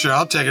fancy. Sure,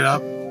 I'll take it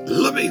out.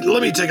 Let me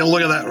take a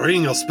look at that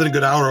ring. I'll spend a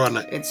good hour on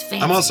it. It's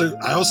fancy.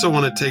 I also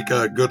want to take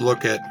a good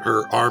look at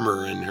her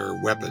armor and her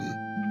weapon.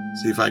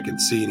 See if I can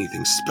see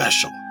anything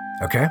special.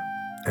 Okay.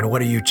 And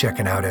what are you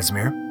checking out,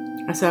 Esmir?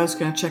 I said I was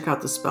going to check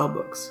out the spell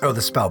books. Oh, the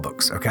spell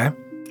books, okay.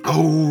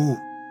 Oh,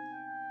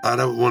 I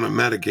don't want to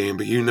metagame,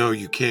 but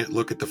you can't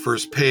look at the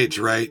first page,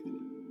 right?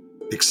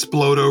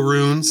 Explodo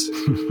runes.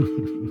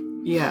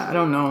 Yeah, I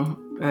don't know.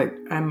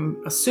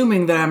 I'm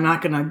assuming that I'm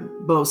not going to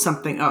blow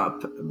something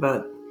up,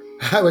 but...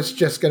 I was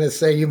just going to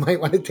say you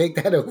might want to take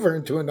that over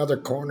into another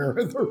corner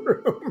of the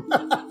room.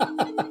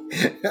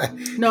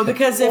 No,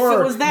 because if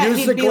Or it was that, use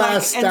he'd the be like,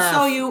 glass and staff.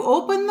 so you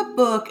open the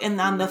book,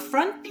 and on the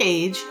front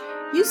page,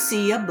 you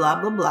see a blah,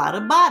 blah, blah, da,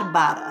 bada,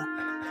 bada.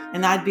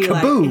 And I'd be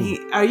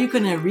Kaboom. like, are you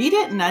going to read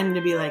it? And I'm going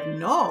to be like,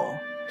 no,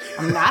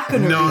 I'm not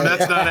going to No, read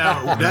it.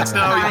 that's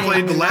not how he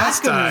played the I'm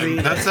last not gonna time. read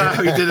it. That's not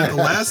how he did it the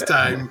last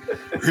time.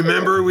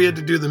 Remember, we had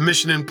to do the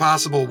Mission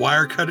Impossible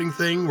wire cutting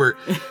thing where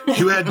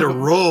you had to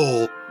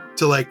roll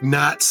to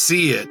not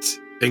see it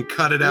and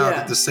cut it out Yeah.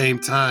 at the same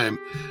time.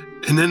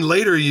 And then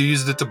later you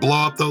used it to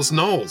blow up those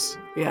gnolls.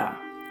 Yeah,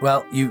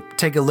 Well, you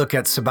take a look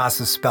at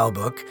Sabasa's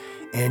spellbook,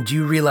 and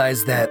you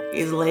realize that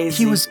he's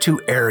lazy. he was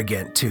too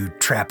arrogant to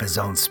trap his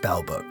own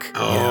spellbook.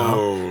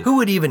 Oh. Who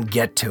would even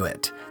get to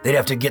it? They'd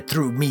have to get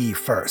through me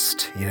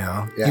first, He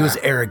was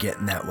arrogant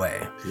in that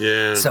way.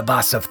 Yeah.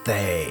 Sabasa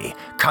Thay,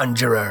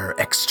 conjurer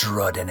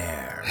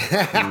extraordinaire.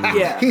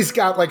 Yeah. He's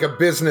got like a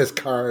business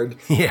card.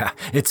 Yeah,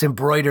 it's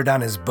embroidered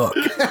on his book.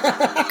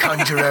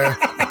 Conjurer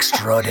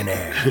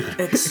extraordinaire.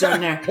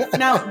 Extraordinary.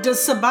 Now, does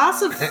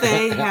Sabasa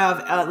Thay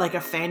have like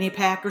a fanny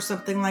pack or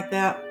something like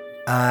that?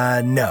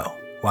 No.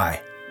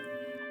 Why?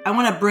 I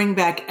want to bring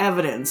back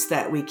evidence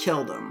that we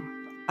killed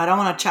him. I don't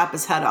want to chop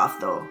his head off,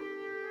 though.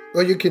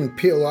 Well, you can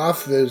peel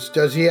off this.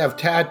 Does he have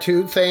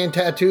Thayan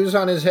tattoos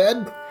on his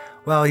head?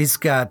 Well, he's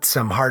got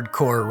some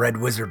hardcore red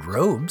wizard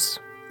robes.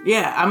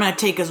 Yeah, I'm going to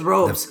take his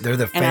robes. They're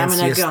the and I'm gonna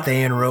fanciest go,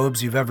 Thayan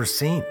robes you've ever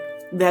seen.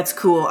 That's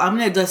cool. I'm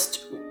going to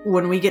just,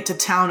 when we get to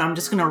town, I'm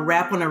just going to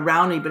wrap one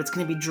around me, but it's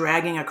going to be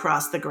dragging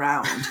across the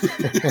ground.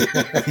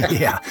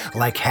 Yeah,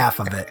 like half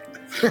of it.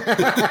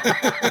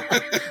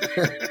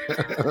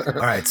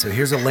 All right, so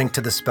here's a link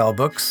to the spell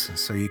books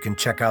so you can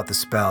check out the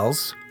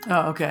spells.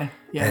 Oh, okay.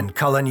 Yeah. And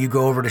Cullen, you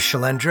go over to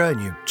Shalendra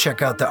and you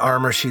check out the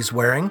armor she's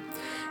wearing.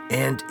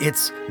 And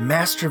it's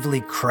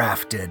masterfully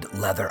crafted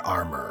leather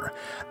armor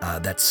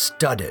that's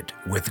studded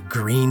with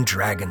green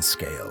dragon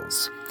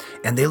scales.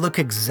 And they look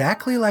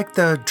exactly like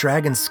the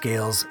dragon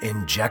scales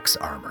in Jek's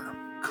armor.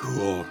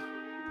 Cool.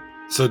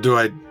 So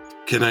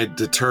can I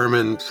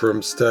determine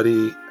from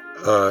study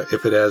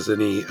if it has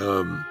any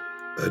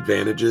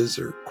advantages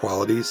or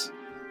qualities?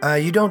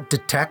 You don't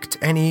detect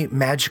any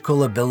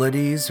magical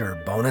abilities or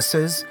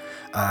bonuses,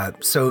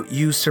 so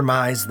you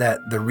surmise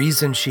that the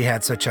reason she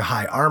had such a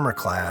high armor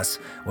class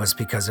was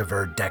because of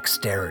her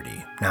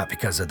dexterity, not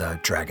because of the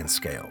dragon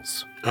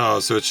scales. Oh,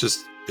 so it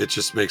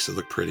just makes it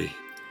look pretty.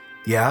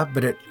 Yeah,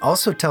 but it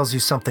also tells you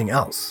something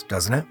else,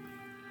 doesn't it?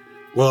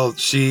 Well,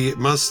 she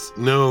must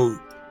know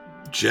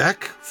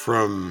Jack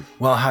from...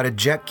 Well, how did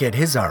Jack get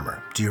his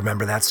armor? Do you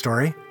remember that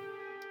story?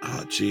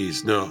 Oh,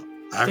 geez, no.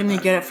 Didn't he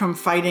get it from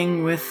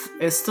fighting with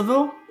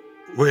Istavil?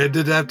 What did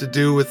it have to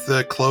do with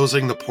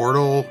closing the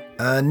portal?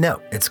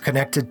 No, it's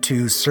connected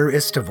to Sir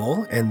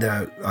Istavil and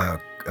the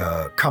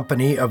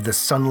company of the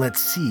Sunlit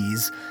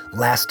Seas'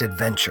 last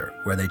adventure,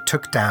 where they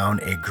took down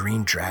a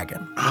green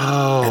dragon.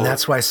 Oh. And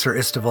that's why Sir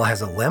Istavil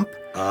has a limp.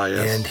 Ah,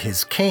 yes. And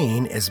his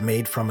cane is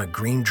made from a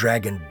green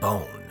dragon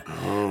bone.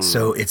 Oh.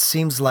 So it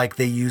seems like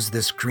they use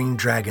this green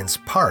dragon's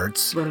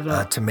parts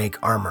to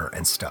make armor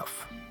and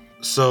stuff.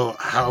 So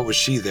how was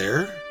she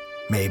there?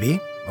 Maybe.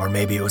 Or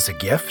maybe it was a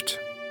gift.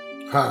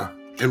 Huh.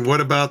 And what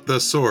about the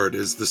sword?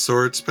 Is the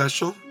sword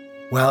special?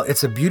 Well,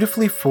 it's a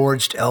beautifully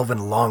forged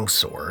elven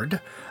longsword,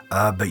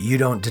 but you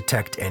don't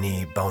detect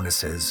any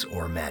bonuses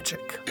or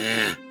magic.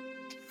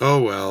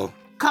 Oh, well.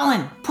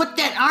 Cullen, put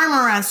that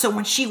armor on so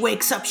when she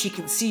wakes up, she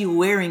can see you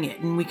wearing it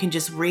and we can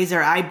just raise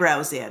our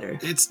eyebrows at her.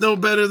 It's no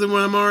better than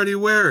what I'm already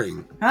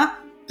wearing. Huh?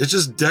 It's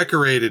just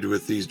decorated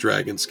with these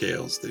dragon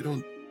scales. They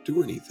don't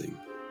do anything.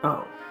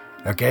 Oh.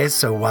 Okay,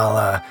 so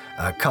while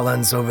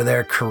Cullen's over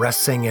there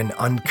caressing an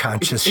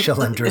unconscious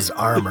Shilendra's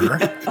armor,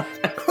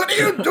 What are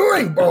you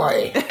doing,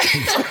 boy?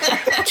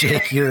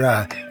 Jake,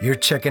 you're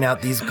checking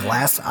out these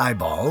glass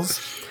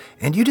eyeballs,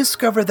 and you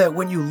discover that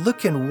when you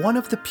look in one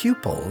of the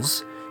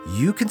pupils,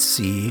 you can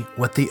see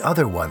what the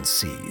other one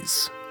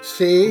sees.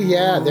 See,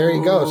 yeah, there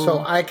you go.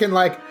 So I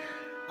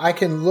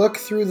can look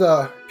through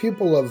the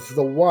pupil of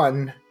the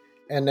one,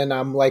 and then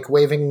I'm like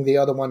waving the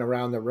other one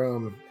around the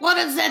room. What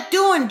is that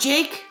doing,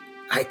 Jake?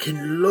 I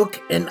can look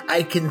and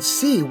I can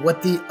see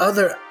what the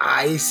other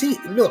eye see.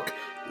 Look,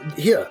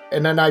 here.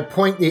 And then I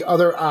point the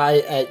other eye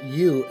at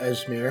you,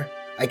 Esmir.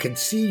 I can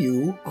see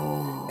you.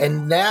 Oh.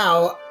 And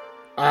now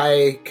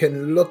I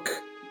can look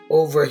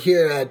over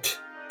here at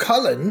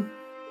Cullen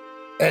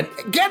and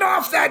get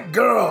off that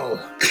girl.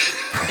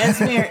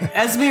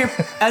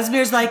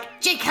 Esmir's like,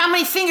 Jake, how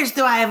many fingers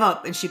do I have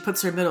up? And she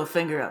puts her middle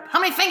finger up.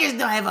 How many fingers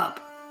do I have up?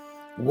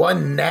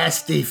 One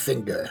nasty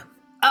finger.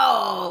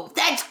 Oh,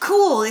 that's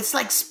cool. It's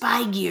like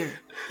spy gear.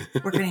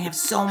 We're going to have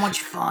so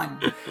much fun.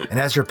 And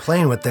as you're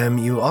playing with them,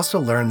 you also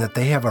learn that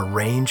they have a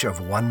range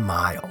of 1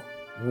 mile.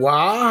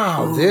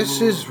 Wow,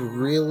 this is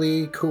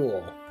really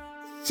cool.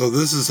 So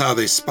this is how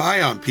they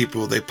spy on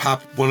people. They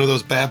pop one of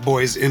those bad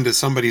boys into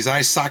somebody's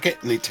eye socket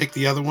and they take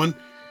the other one.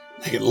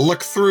 They can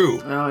look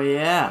through. Oh,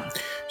 yeah.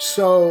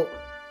 So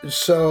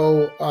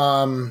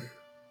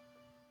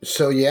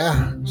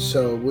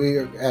we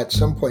at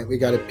some point we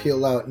got to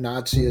peel out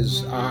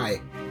Nazia's eye.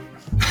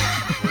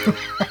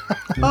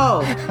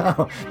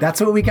 Oh, That's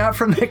what we got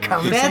from the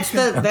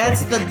conversation.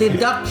 that's the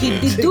deduct. He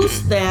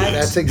deduced that.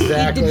 That's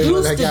exactly He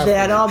what I deduced got.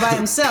 that all by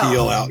himself.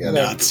 Peel out Gotta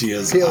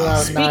Nazia's peel out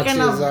eyes. Speaking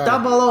Nazia's of eye.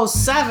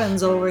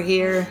 007s over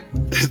here,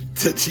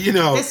 You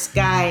know, this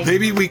guy.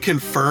 maybe we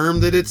confirm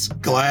that it's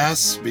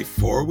glass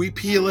before we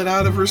peel it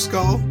out of her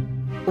skull.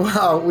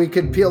 Well, we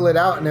could peel it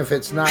out, and if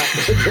it's not,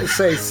 just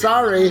say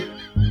sorry.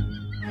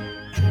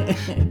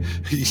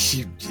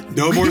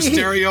 No more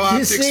stereo You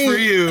optics see, for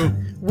you.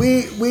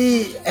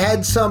 We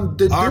had some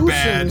Our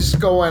bad. deductions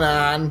going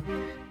on,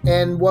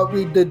 and what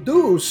we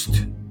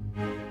deduced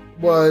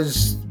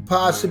was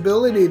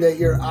possibility that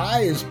your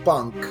eye is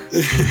bunk.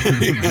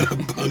 You got a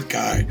bunk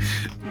eye.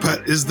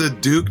 But is the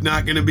Duke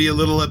not going to be a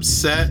little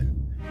upset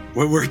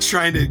when we're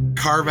trying to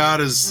carve out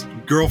his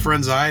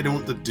girlfriend's eye?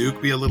 Don't the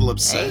Duke be a little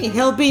upset? Hey,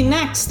 he'll be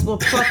next. We'll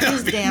pluck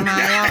his damn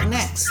eye out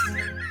next.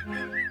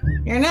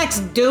 You're next,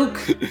 Duke.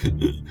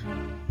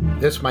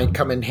 This might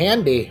come in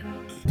handy.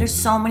 There's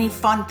so many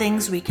fun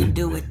things we can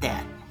do with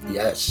that.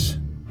 Yes.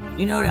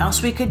 You know what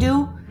else we could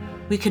do?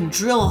 We can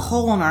drill a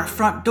hole in our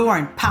front door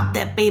and pop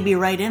that baby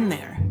right in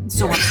there.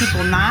 So when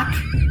people knock,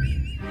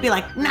 be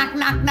like, knock,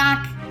 knock,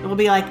 knock. It will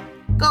be like,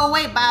 go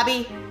away,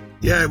 Bobby.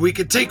 Yeah, we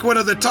could take one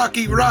of the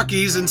talkie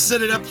rockies and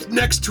set it up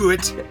next to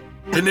it.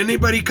 And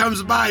anybody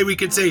comes by, we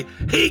could say,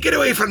 hey, get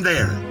away from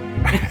there.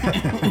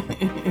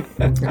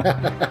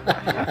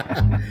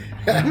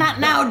 Not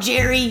now,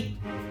 Jerry.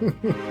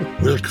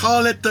 We'll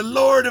call it the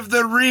Lord of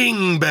the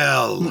Ring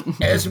Bell.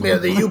 Esmir,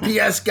 the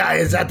UPS guy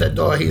is at the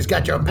door. He's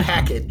got your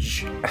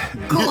package.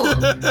 Cool.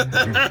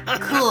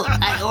 Cool.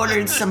 I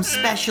ordered some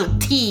special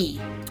tea.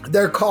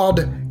 They're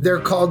called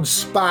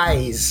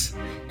spies.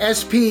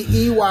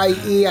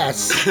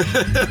 SPEYES.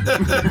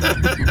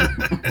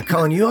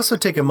 Colin, you also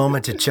take a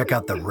moment to check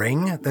out the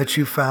ring that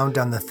you found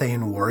on the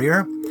Thane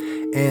warrior,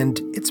 and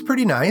it's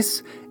pretty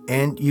nice,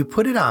 and you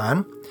put it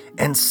on,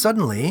 and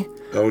suddenly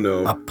Oh,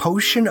 no. a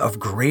potion of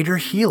greater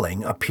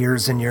healing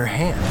appears in your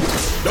hand.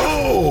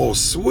 Oh,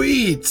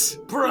 sweet.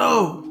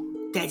 Bro,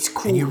 that's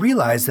cool. And you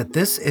realize that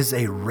this is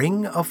a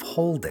ring of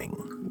holding.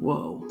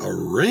 Whoa. A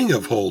ring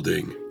of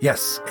holding.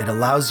 Yes, it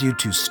allows you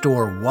to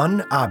store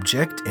one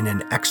object in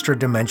an extra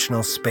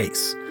dimensional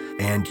space,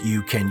 and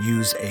you can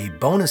use a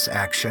bonus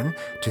action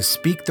to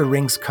speak the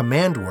ring's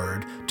command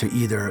word to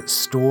either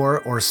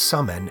store or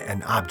summon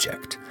an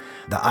object.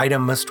 The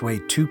item must weigh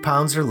 2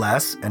 pounds or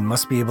less and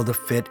must be able to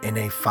fit in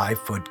a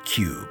 5-foot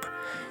cube.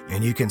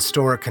 And you can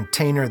store a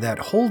container that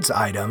holds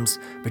items,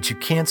 but you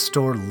can't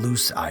store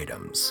loose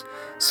items.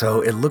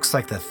 So it looks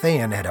like the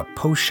Thayan had a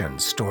potion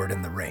stored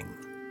in the ring.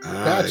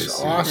 That's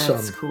awesome.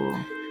 That's cool.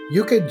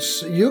 You could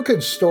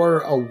store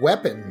a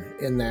weapon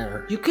in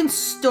there. You can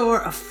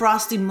store a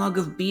frosty mug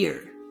of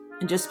beer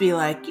and just be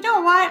like, you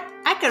know what?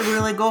 I could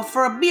really go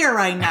for a beer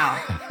right now.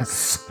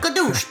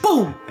 Skadoosh,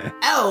 boom.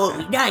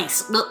 Oh,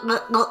 nice.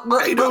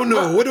 I don't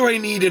know. What do I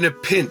need in a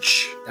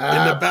pinch in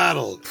the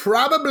battle?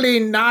 Probably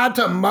not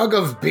a mug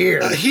of beer.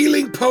 A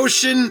healing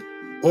potion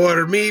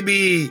or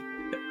maybe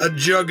a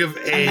jug of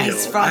ale?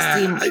 nice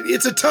frosty-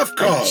 It's a tough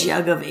call. A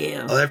jug of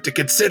ale. I'll have to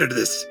consider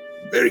this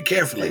very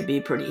carefully. That'd be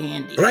pretty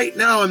handy. Right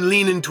now, I'm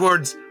leaning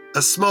towards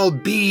a small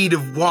bead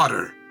of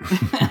water.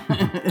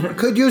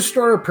 Could you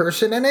store a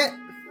person in it?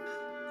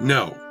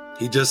 No,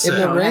 he just In the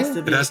said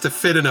ring? it has to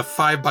fit in a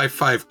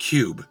 5x5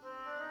 cube.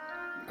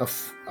 A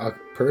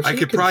person? I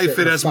could could probably fit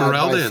fit in a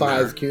Esmeralda in 5x5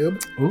 there. cube.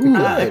 Ooh.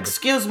 Good.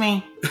 Excuse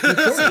me.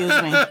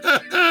 Excuse me.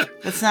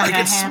 That's not I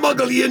gonna could happen.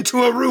 smuggle you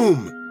into a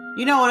room.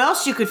 You know what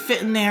else you could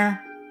fit in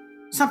there?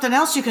 Something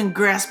else you can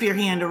grasp your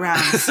hand around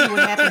and see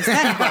what happens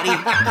then, buddy.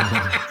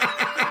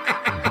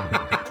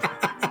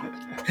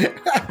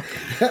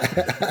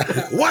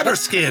 Water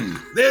skin.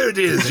 There it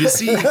is. You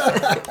see? Get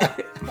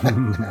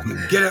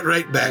it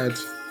right back.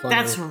 That's funny.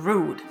 That's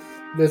rude.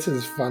 This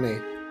is funny.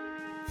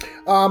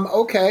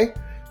 Okay.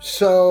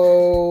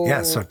 So...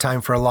 Yeah, so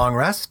time for a long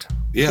rest?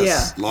 Yes.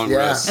 Yeah. Long Yeah.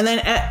 rest. And then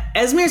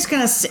Esmer's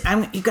gonna sing.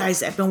 You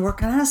guys, I've been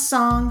working on a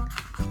song.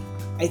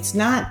 It's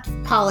not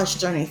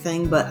polished or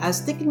anything, but I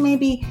was thinking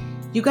maybe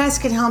you guys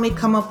could help me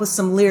come up with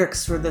some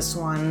lyrics for this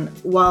one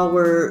while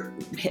we're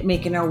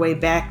making our way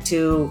back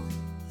to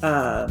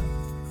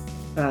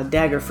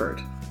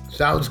Daggerford.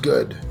 Sounds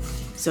good.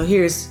 So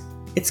here's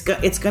it's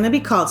gonna be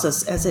called. So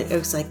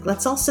it's like,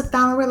 let's all sit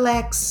down and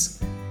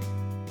relax.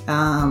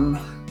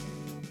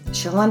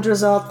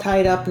 Shalendra's all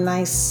tied up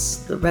nice.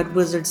 The Red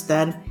Wizard's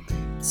dead.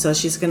 So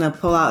she's gonna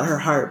pull out her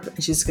harp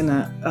and she's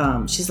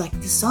gonna she's like,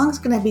 the song's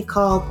gonna be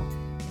called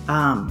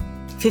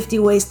 50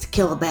 Ways to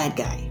Kill a Bad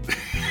Guy.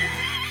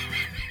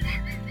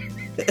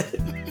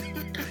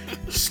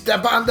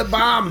 Step on the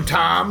bomb,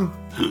 Tom.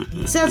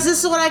 So this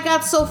is what I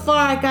got so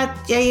far. I got,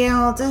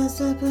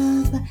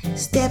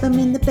 stab him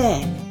in the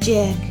back,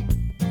 Jack.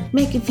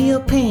 Make him feel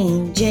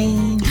pain,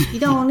 Jane. You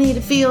don't need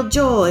to feel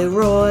joy,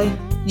 Roy.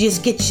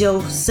 Just get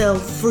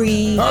yourself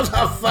free. Those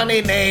are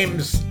funny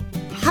names.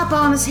 Hop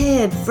on his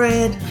head,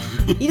 Fred.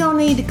 You don't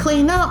need to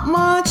clean up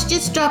much.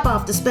 Just drop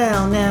off the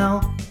spell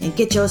now and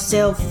get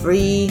yourself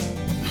free.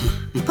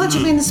 Punch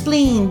him in the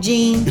spleen,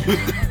 Gene.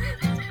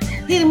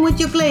 Hit him with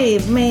your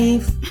glaive,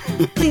 Maeve.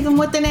 Leave him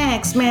with an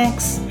axe,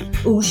 Max.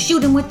 Ooh,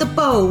 shoot him with the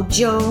bow,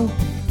 Joe.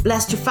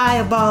 Blast your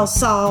fireball,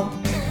 Saul.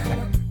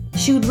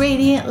 Shoot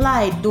radiant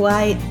light,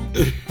 Dwight.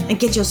 And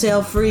get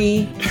yourself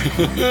free.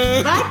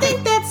 But I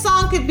think that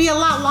song could be a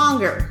lot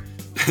longer.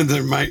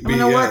 There might be I'm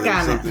gonna work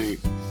there's on it. something.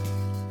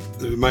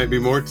 There might be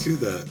more to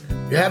that.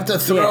 You have to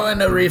throw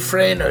in a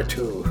refrain or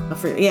two.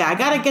 Yeah, I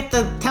gotta get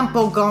the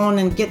tempo going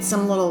and get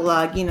some little,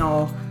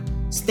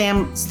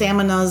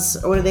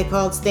 staminas. What are they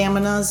called?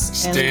 Staminas?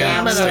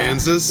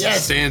 Stanzas?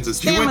 Yes.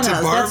 Stanzas. You went to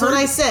Staminas. Harvard?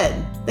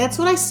 That's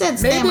what I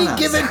said. Maybe Staminas.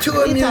 give it to What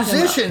a are you talking about?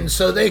 musician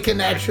so they can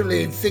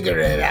actually figure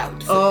it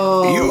out.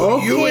 Oh, You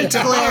okay, went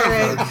to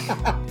cleric.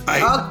 Harvard.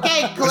 I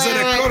Okay, was in a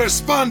cleric.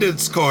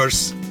 correspondence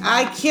course.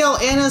 I kill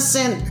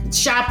innocent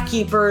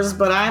shopkeepers,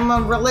 but I'm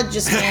a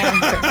religious man.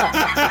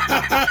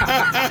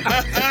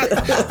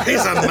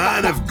 He's a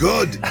man of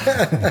good.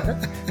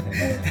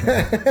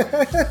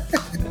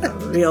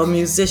 Real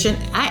musician.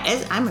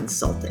 I'm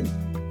insulted.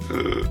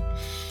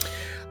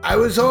 I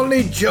was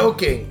only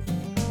joking.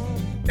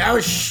 Now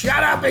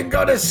shut up and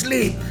go to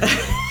sleep.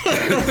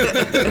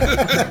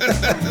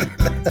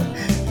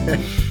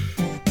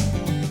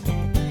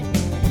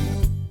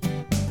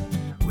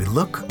 We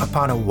look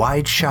upon a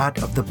wide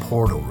shot of the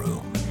portal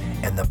room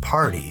and the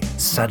party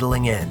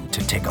settling in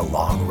to take a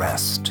long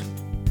rest.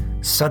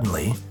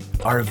 Suddenly,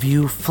 our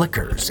view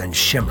flickers and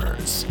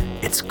shimmers,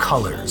 its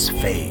colors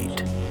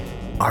fade.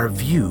 Our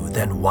view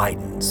then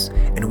widens,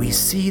 and we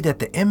see that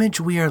the image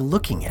we are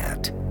looking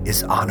at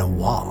is on a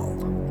wall.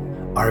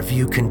 Our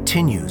view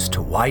continues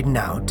to widen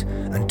out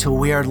until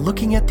we are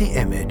looking at the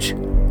image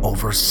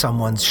over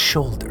someone's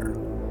shoulder,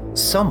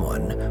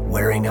 someone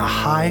wearing a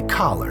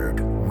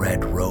high-collared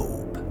red robe.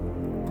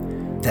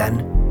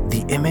 Then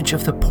the image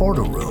of the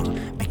portal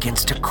room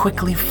begins to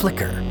quickly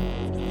flicker,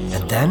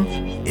 and then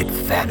it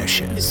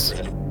vanishes.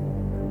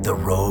 The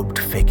robed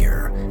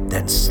figure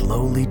then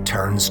slowly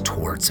turns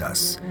towards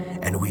us,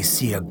 and we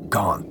see a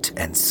gaunt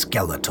and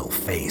skeletal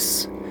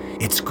face.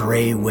 Its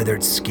gray,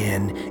 withered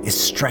skin is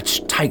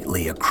stretched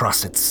tightly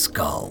across its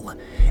skull,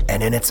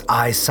 and in its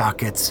eye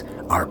sockets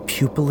are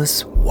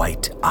pupilless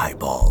white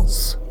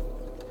eyeballs.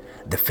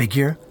 The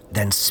figure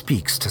then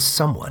speaks to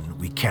someone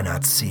we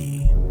cannot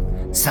see.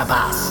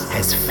 Sabas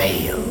has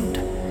failed.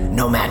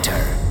 No matter.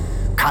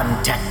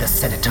 Contact the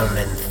Senator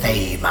and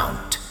Thay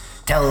Mount.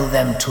 Tell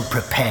them to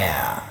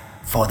prepare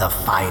for the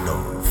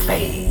final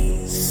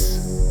phase.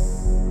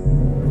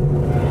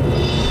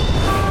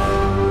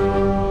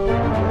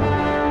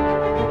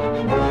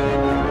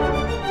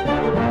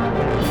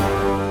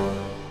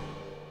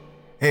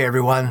 Hey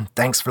everyone,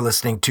 thanks for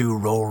listening to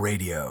Roll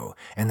Radio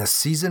and the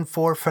Season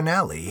 4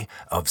 finale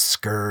of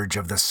Scourge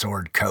of the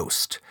Sword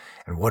Coast.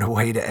 And what a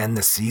way to end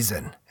the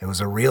season. It was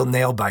a real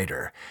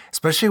nail-biter,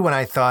 especially when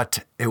I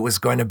thought it was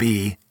going to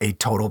be a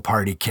total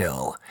party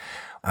kill.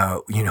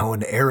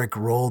 When Eric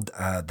rolled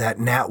that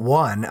nat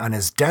 1 on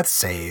his death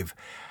save,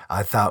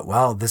 I thought,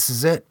 well, this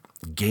is it.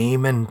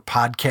 Game and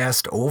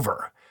podcast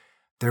over.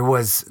 There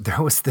was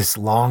this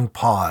long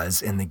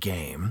pause in the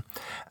game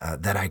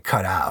that I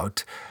cut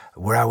out,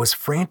 where I was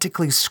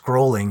frantically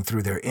scrolling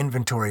through their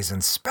inventories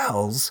and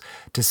spells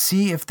to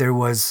see if there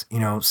was,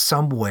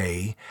 some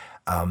way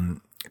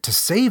to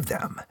save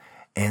them.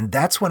 And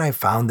that's when I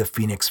found the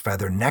Phoenix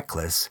Feather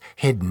necklace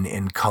hidden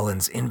in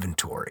Cullen's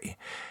inventory.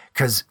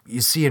 Because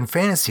you see, in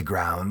Fantasy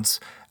Grounds,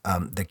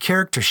 the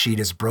character sheet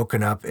is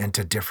broken up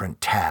into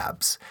different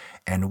tabs.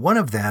 And one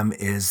of them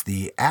is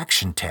the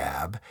action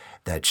tab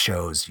that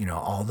shows,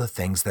 all the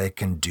things they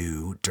can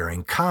do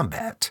during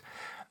combat.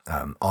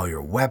 All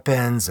your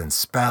weapons and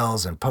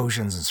spells and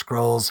potions and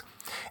scrolls.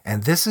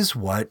 And this is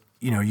what,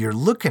 you're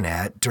looking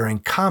at during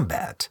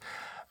combat.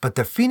 But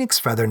the Phoenix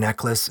Feather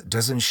necklace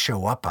doesn't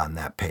show up on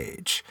that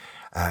page.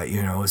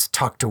 It's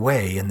tucked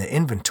away in the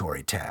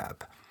inventory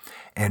tab.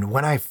 And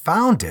when I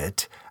found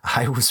it,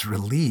 I was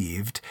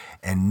relieved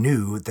and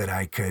knew that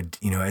I could,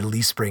 at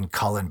least bring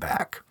Cullen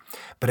back.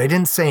 But I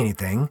didn't say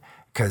anything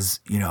because,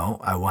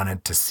 I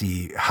wanted to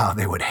see how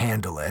they would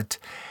handle it.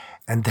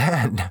 And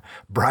then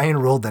Brian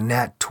rolled a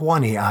nat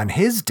 20 on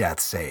his death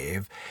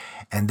save,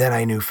 and then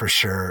I knew for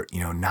sure,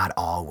 not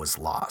all was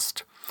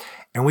lost.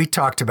 And we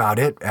talked about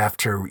it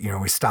after,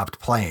 we stopped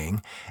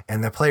playing,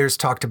 and the players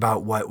talked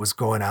about what was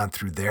going on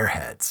through their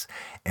heads.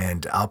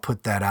 And I'll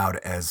put that out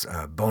as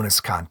bonus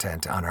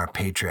content on our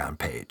Patreon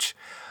page.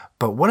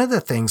 But one of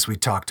the things we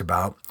talked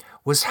about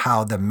was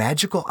how the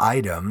magical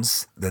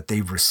items that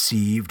they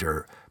received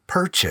or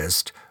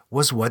purchased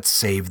was what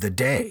saved the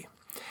day.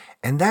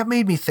 And that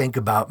made me think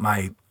about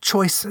my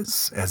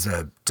choices as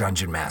a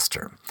dungeon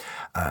master.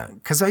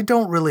 Because I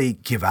don't really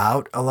give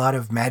out a lot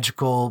of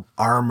magical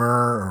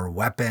armor or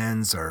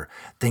weapons or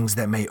things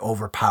that may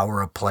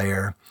overpower a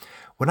player.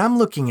 When I'm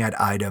looking at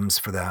items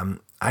for them,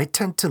 I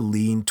tend to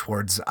lean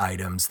towards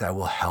items that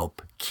will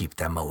help keep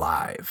them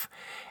alive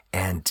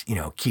and,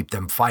 keep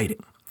them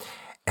fighting.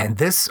 And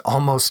this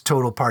almost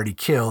total party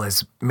kill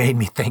has made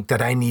me think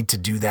that I need to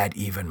do that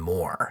even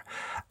more.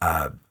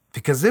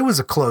 Because it was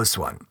a close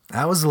one.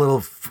 I was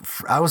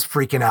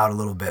freaking out a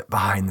little bit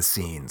behind the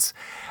scenes.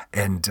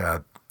 And,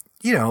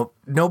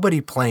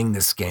 nobody playing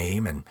this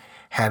game and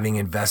having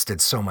invested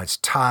so much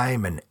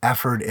time and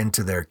effort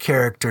into their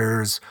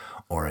characters,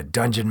 or a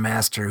dungeon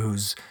master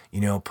who's,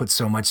 put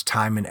so much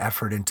time and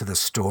effort into the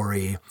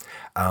story.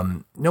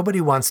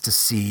 Nobody wants to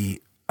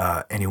see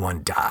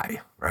anyone die,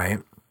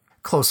 right?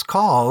 Close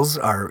calls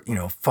are,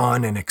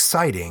 fun and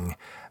exciting,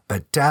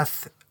 but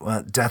death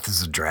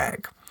is a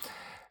drag.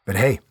 But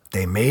hey,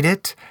 they made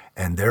it,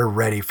 and they're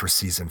ready for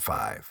Season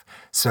 5.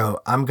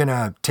 So I'm going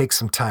to take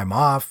some time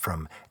off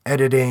from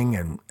editing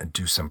and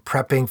do some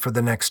prepping for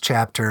the next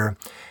chapter,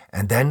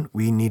 and then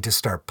we need to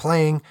start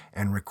playing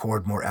and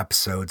record more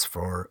episodes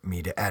for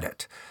me to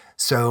edit.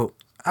 So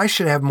I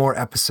should have more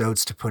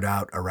episodes to put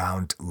out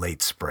around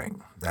late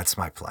spring. That's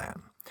my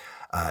plan.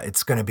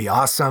 It's going to be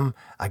awesome.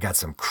 I got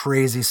some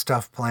crazy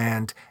stuff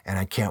planned, and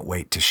I can't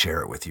wait to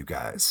share it with you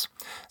guys.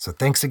 So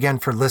thanks again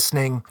for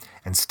listening,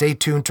 and stay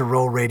tuned to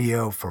Roll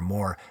Radio for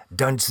more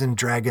Dungeons &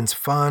 Dragons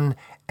fun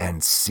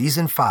and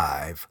Season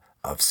 5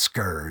 of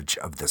Scourge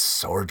of the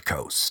Sword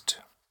Coast.